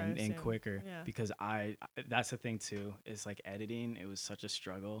quicker and quicker. Yeah. Because that's the thing too. Is like editing. It was such a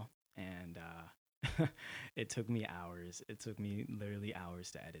struggle, and it took me hours. It took me literally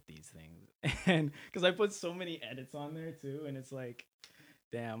hours to edit these things, and because I put so many edits on there too, and it's like,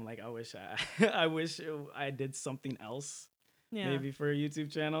 damn, like I wish I did something else, maybe for a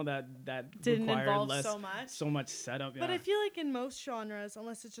YouTube channel that didn't required involve so much setup. But I feel like in most genres,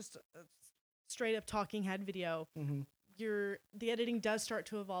 unless it's just a straight up talking head video, the editing does start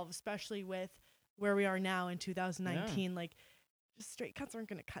to evolve, especially with where we are now in 2019. Like, straight cuts aren't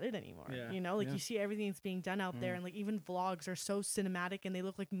going to cut it anymore. You see everything that's being done out there, and like even vlogs are so cinematic and they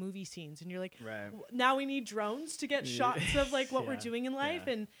look like movie scenes, and you're like, now we need drones to get shots of like what we're doing in life.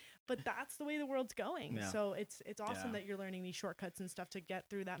 But that's the way the world's going. So it's awesome that you're learning these shortcuts and stuff to get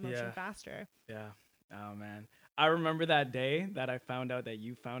through that motion faster. Oh man, I remember that day that I found out that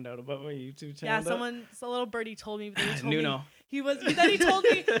you found out about my YouTube channel. Yeah, a little birdie told me. But he told Nuno. Me he told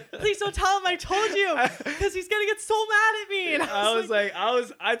me, please don't tell him I told you, because he's gonna get so mad at me. And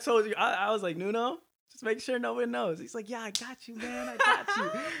I told you, I was like, Nuno, just make sure no one knows. He's like, yeah, I got you, man, I got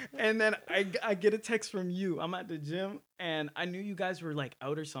you. And then I get a text from you. I'm at the gym, and I knew you guys were like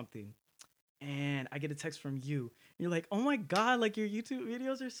out or something. And I get a text from you. You're like, oh my God, like your YouTube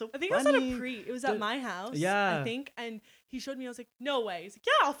videos are so funny. I think it was at a pre. It was at my house. Yeah. I think. And he showed me. I was like, no way. He's like,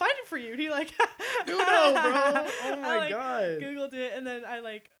 yeah, I'll find it for you. And he like, Nuno, bro. Oh my God. Googled it. And then I don't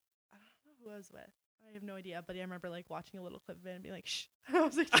know who I was with. I have no idea. But I remember like watching a little clip of it and being like, shh. I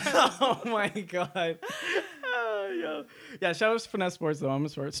was like, oh my God. Yeah, shout out to Finesse Sports though. I'm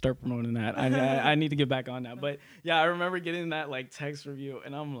gonna start promoting that. I need to get back on that. But yeah, I remember getting that like text review,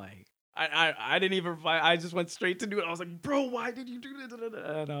 and I'm like, I didn't even fight. I just went straight to do it. I was like, bro, why did you do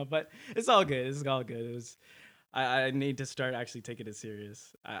that? No, but it's all good. It's all good. It was. I need to start actually taking it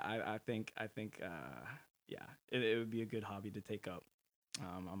serious. I think it would be a good hobby to take up.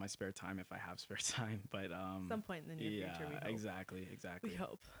 on my spare time if I have spare time. But some point in the near future, we hope. Exactly. We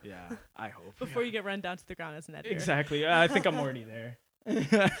hope. Yeah, I hope. Before you get run down to the ground as an editor. Exactly. I think I'm already there.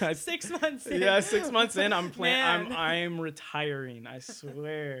 6 months in. Yeah, 6 months in, I'm retiring. I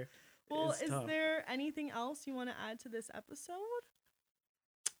swear. Well, it's is tough. there anything else you want to add to this episode?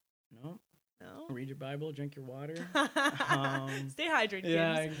 No. No. Read your Bible, drink your water. Stay hydrated.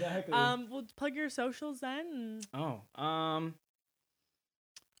 Yeah, kids. exactly. We'll plug your socials then. What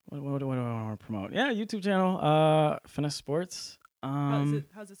do I want to promote? Yeah, YouTube channel, Finesse Sports.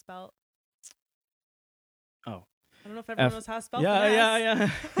 How's it spelled? Oh. I don't know if everyone knows how to spell Yeah.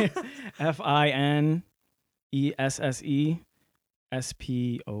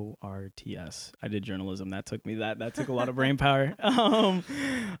 FINESSESPORTS. I did journalism. That took me that took a lot of brain power.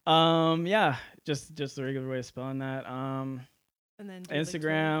 Yeah, just the regular way of spelling that. And then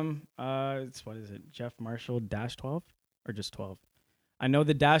Instagram, it's what is it? Jeff Marshall -12 or just 12? I know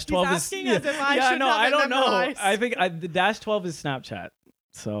the -12 He's is asking as if I should I don't memorized. know. I think the -12 is Snapchat.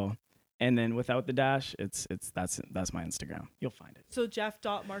 So, and then without the dash, that's my Instagram. You'll find it. So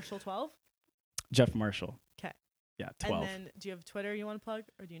Jeff.Marshall12? Jeff Marshall. Okay. Yeah, 12. And then do you have Twitter you want to plug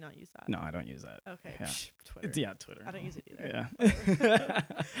or do you not use that? No, I don't use that. Okay. Yeah. Twitter. Yeah, Twitter. I don't use it either. Yeah.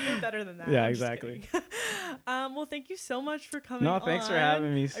 We're better than that. Yeah, I'm just exactly. kidding. Well, thank you so much for coming No, thanks for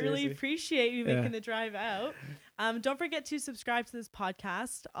having me. Seriously. I really appreciate you making the drive out. Don't forget to subscribe to this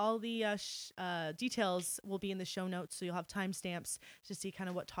podcast. All the details will be in the show notes, so you'll have timestamps to see kind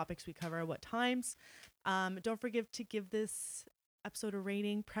of what topics we cover at what times. Don't forget to give this episode a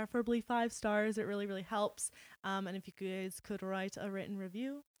rating, preferably 5 stars. It really, really helps. And if you guys could write a written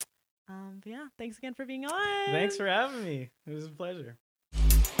review. But yeah, thanks again for being on. Thanks for having me. It was a pleasure.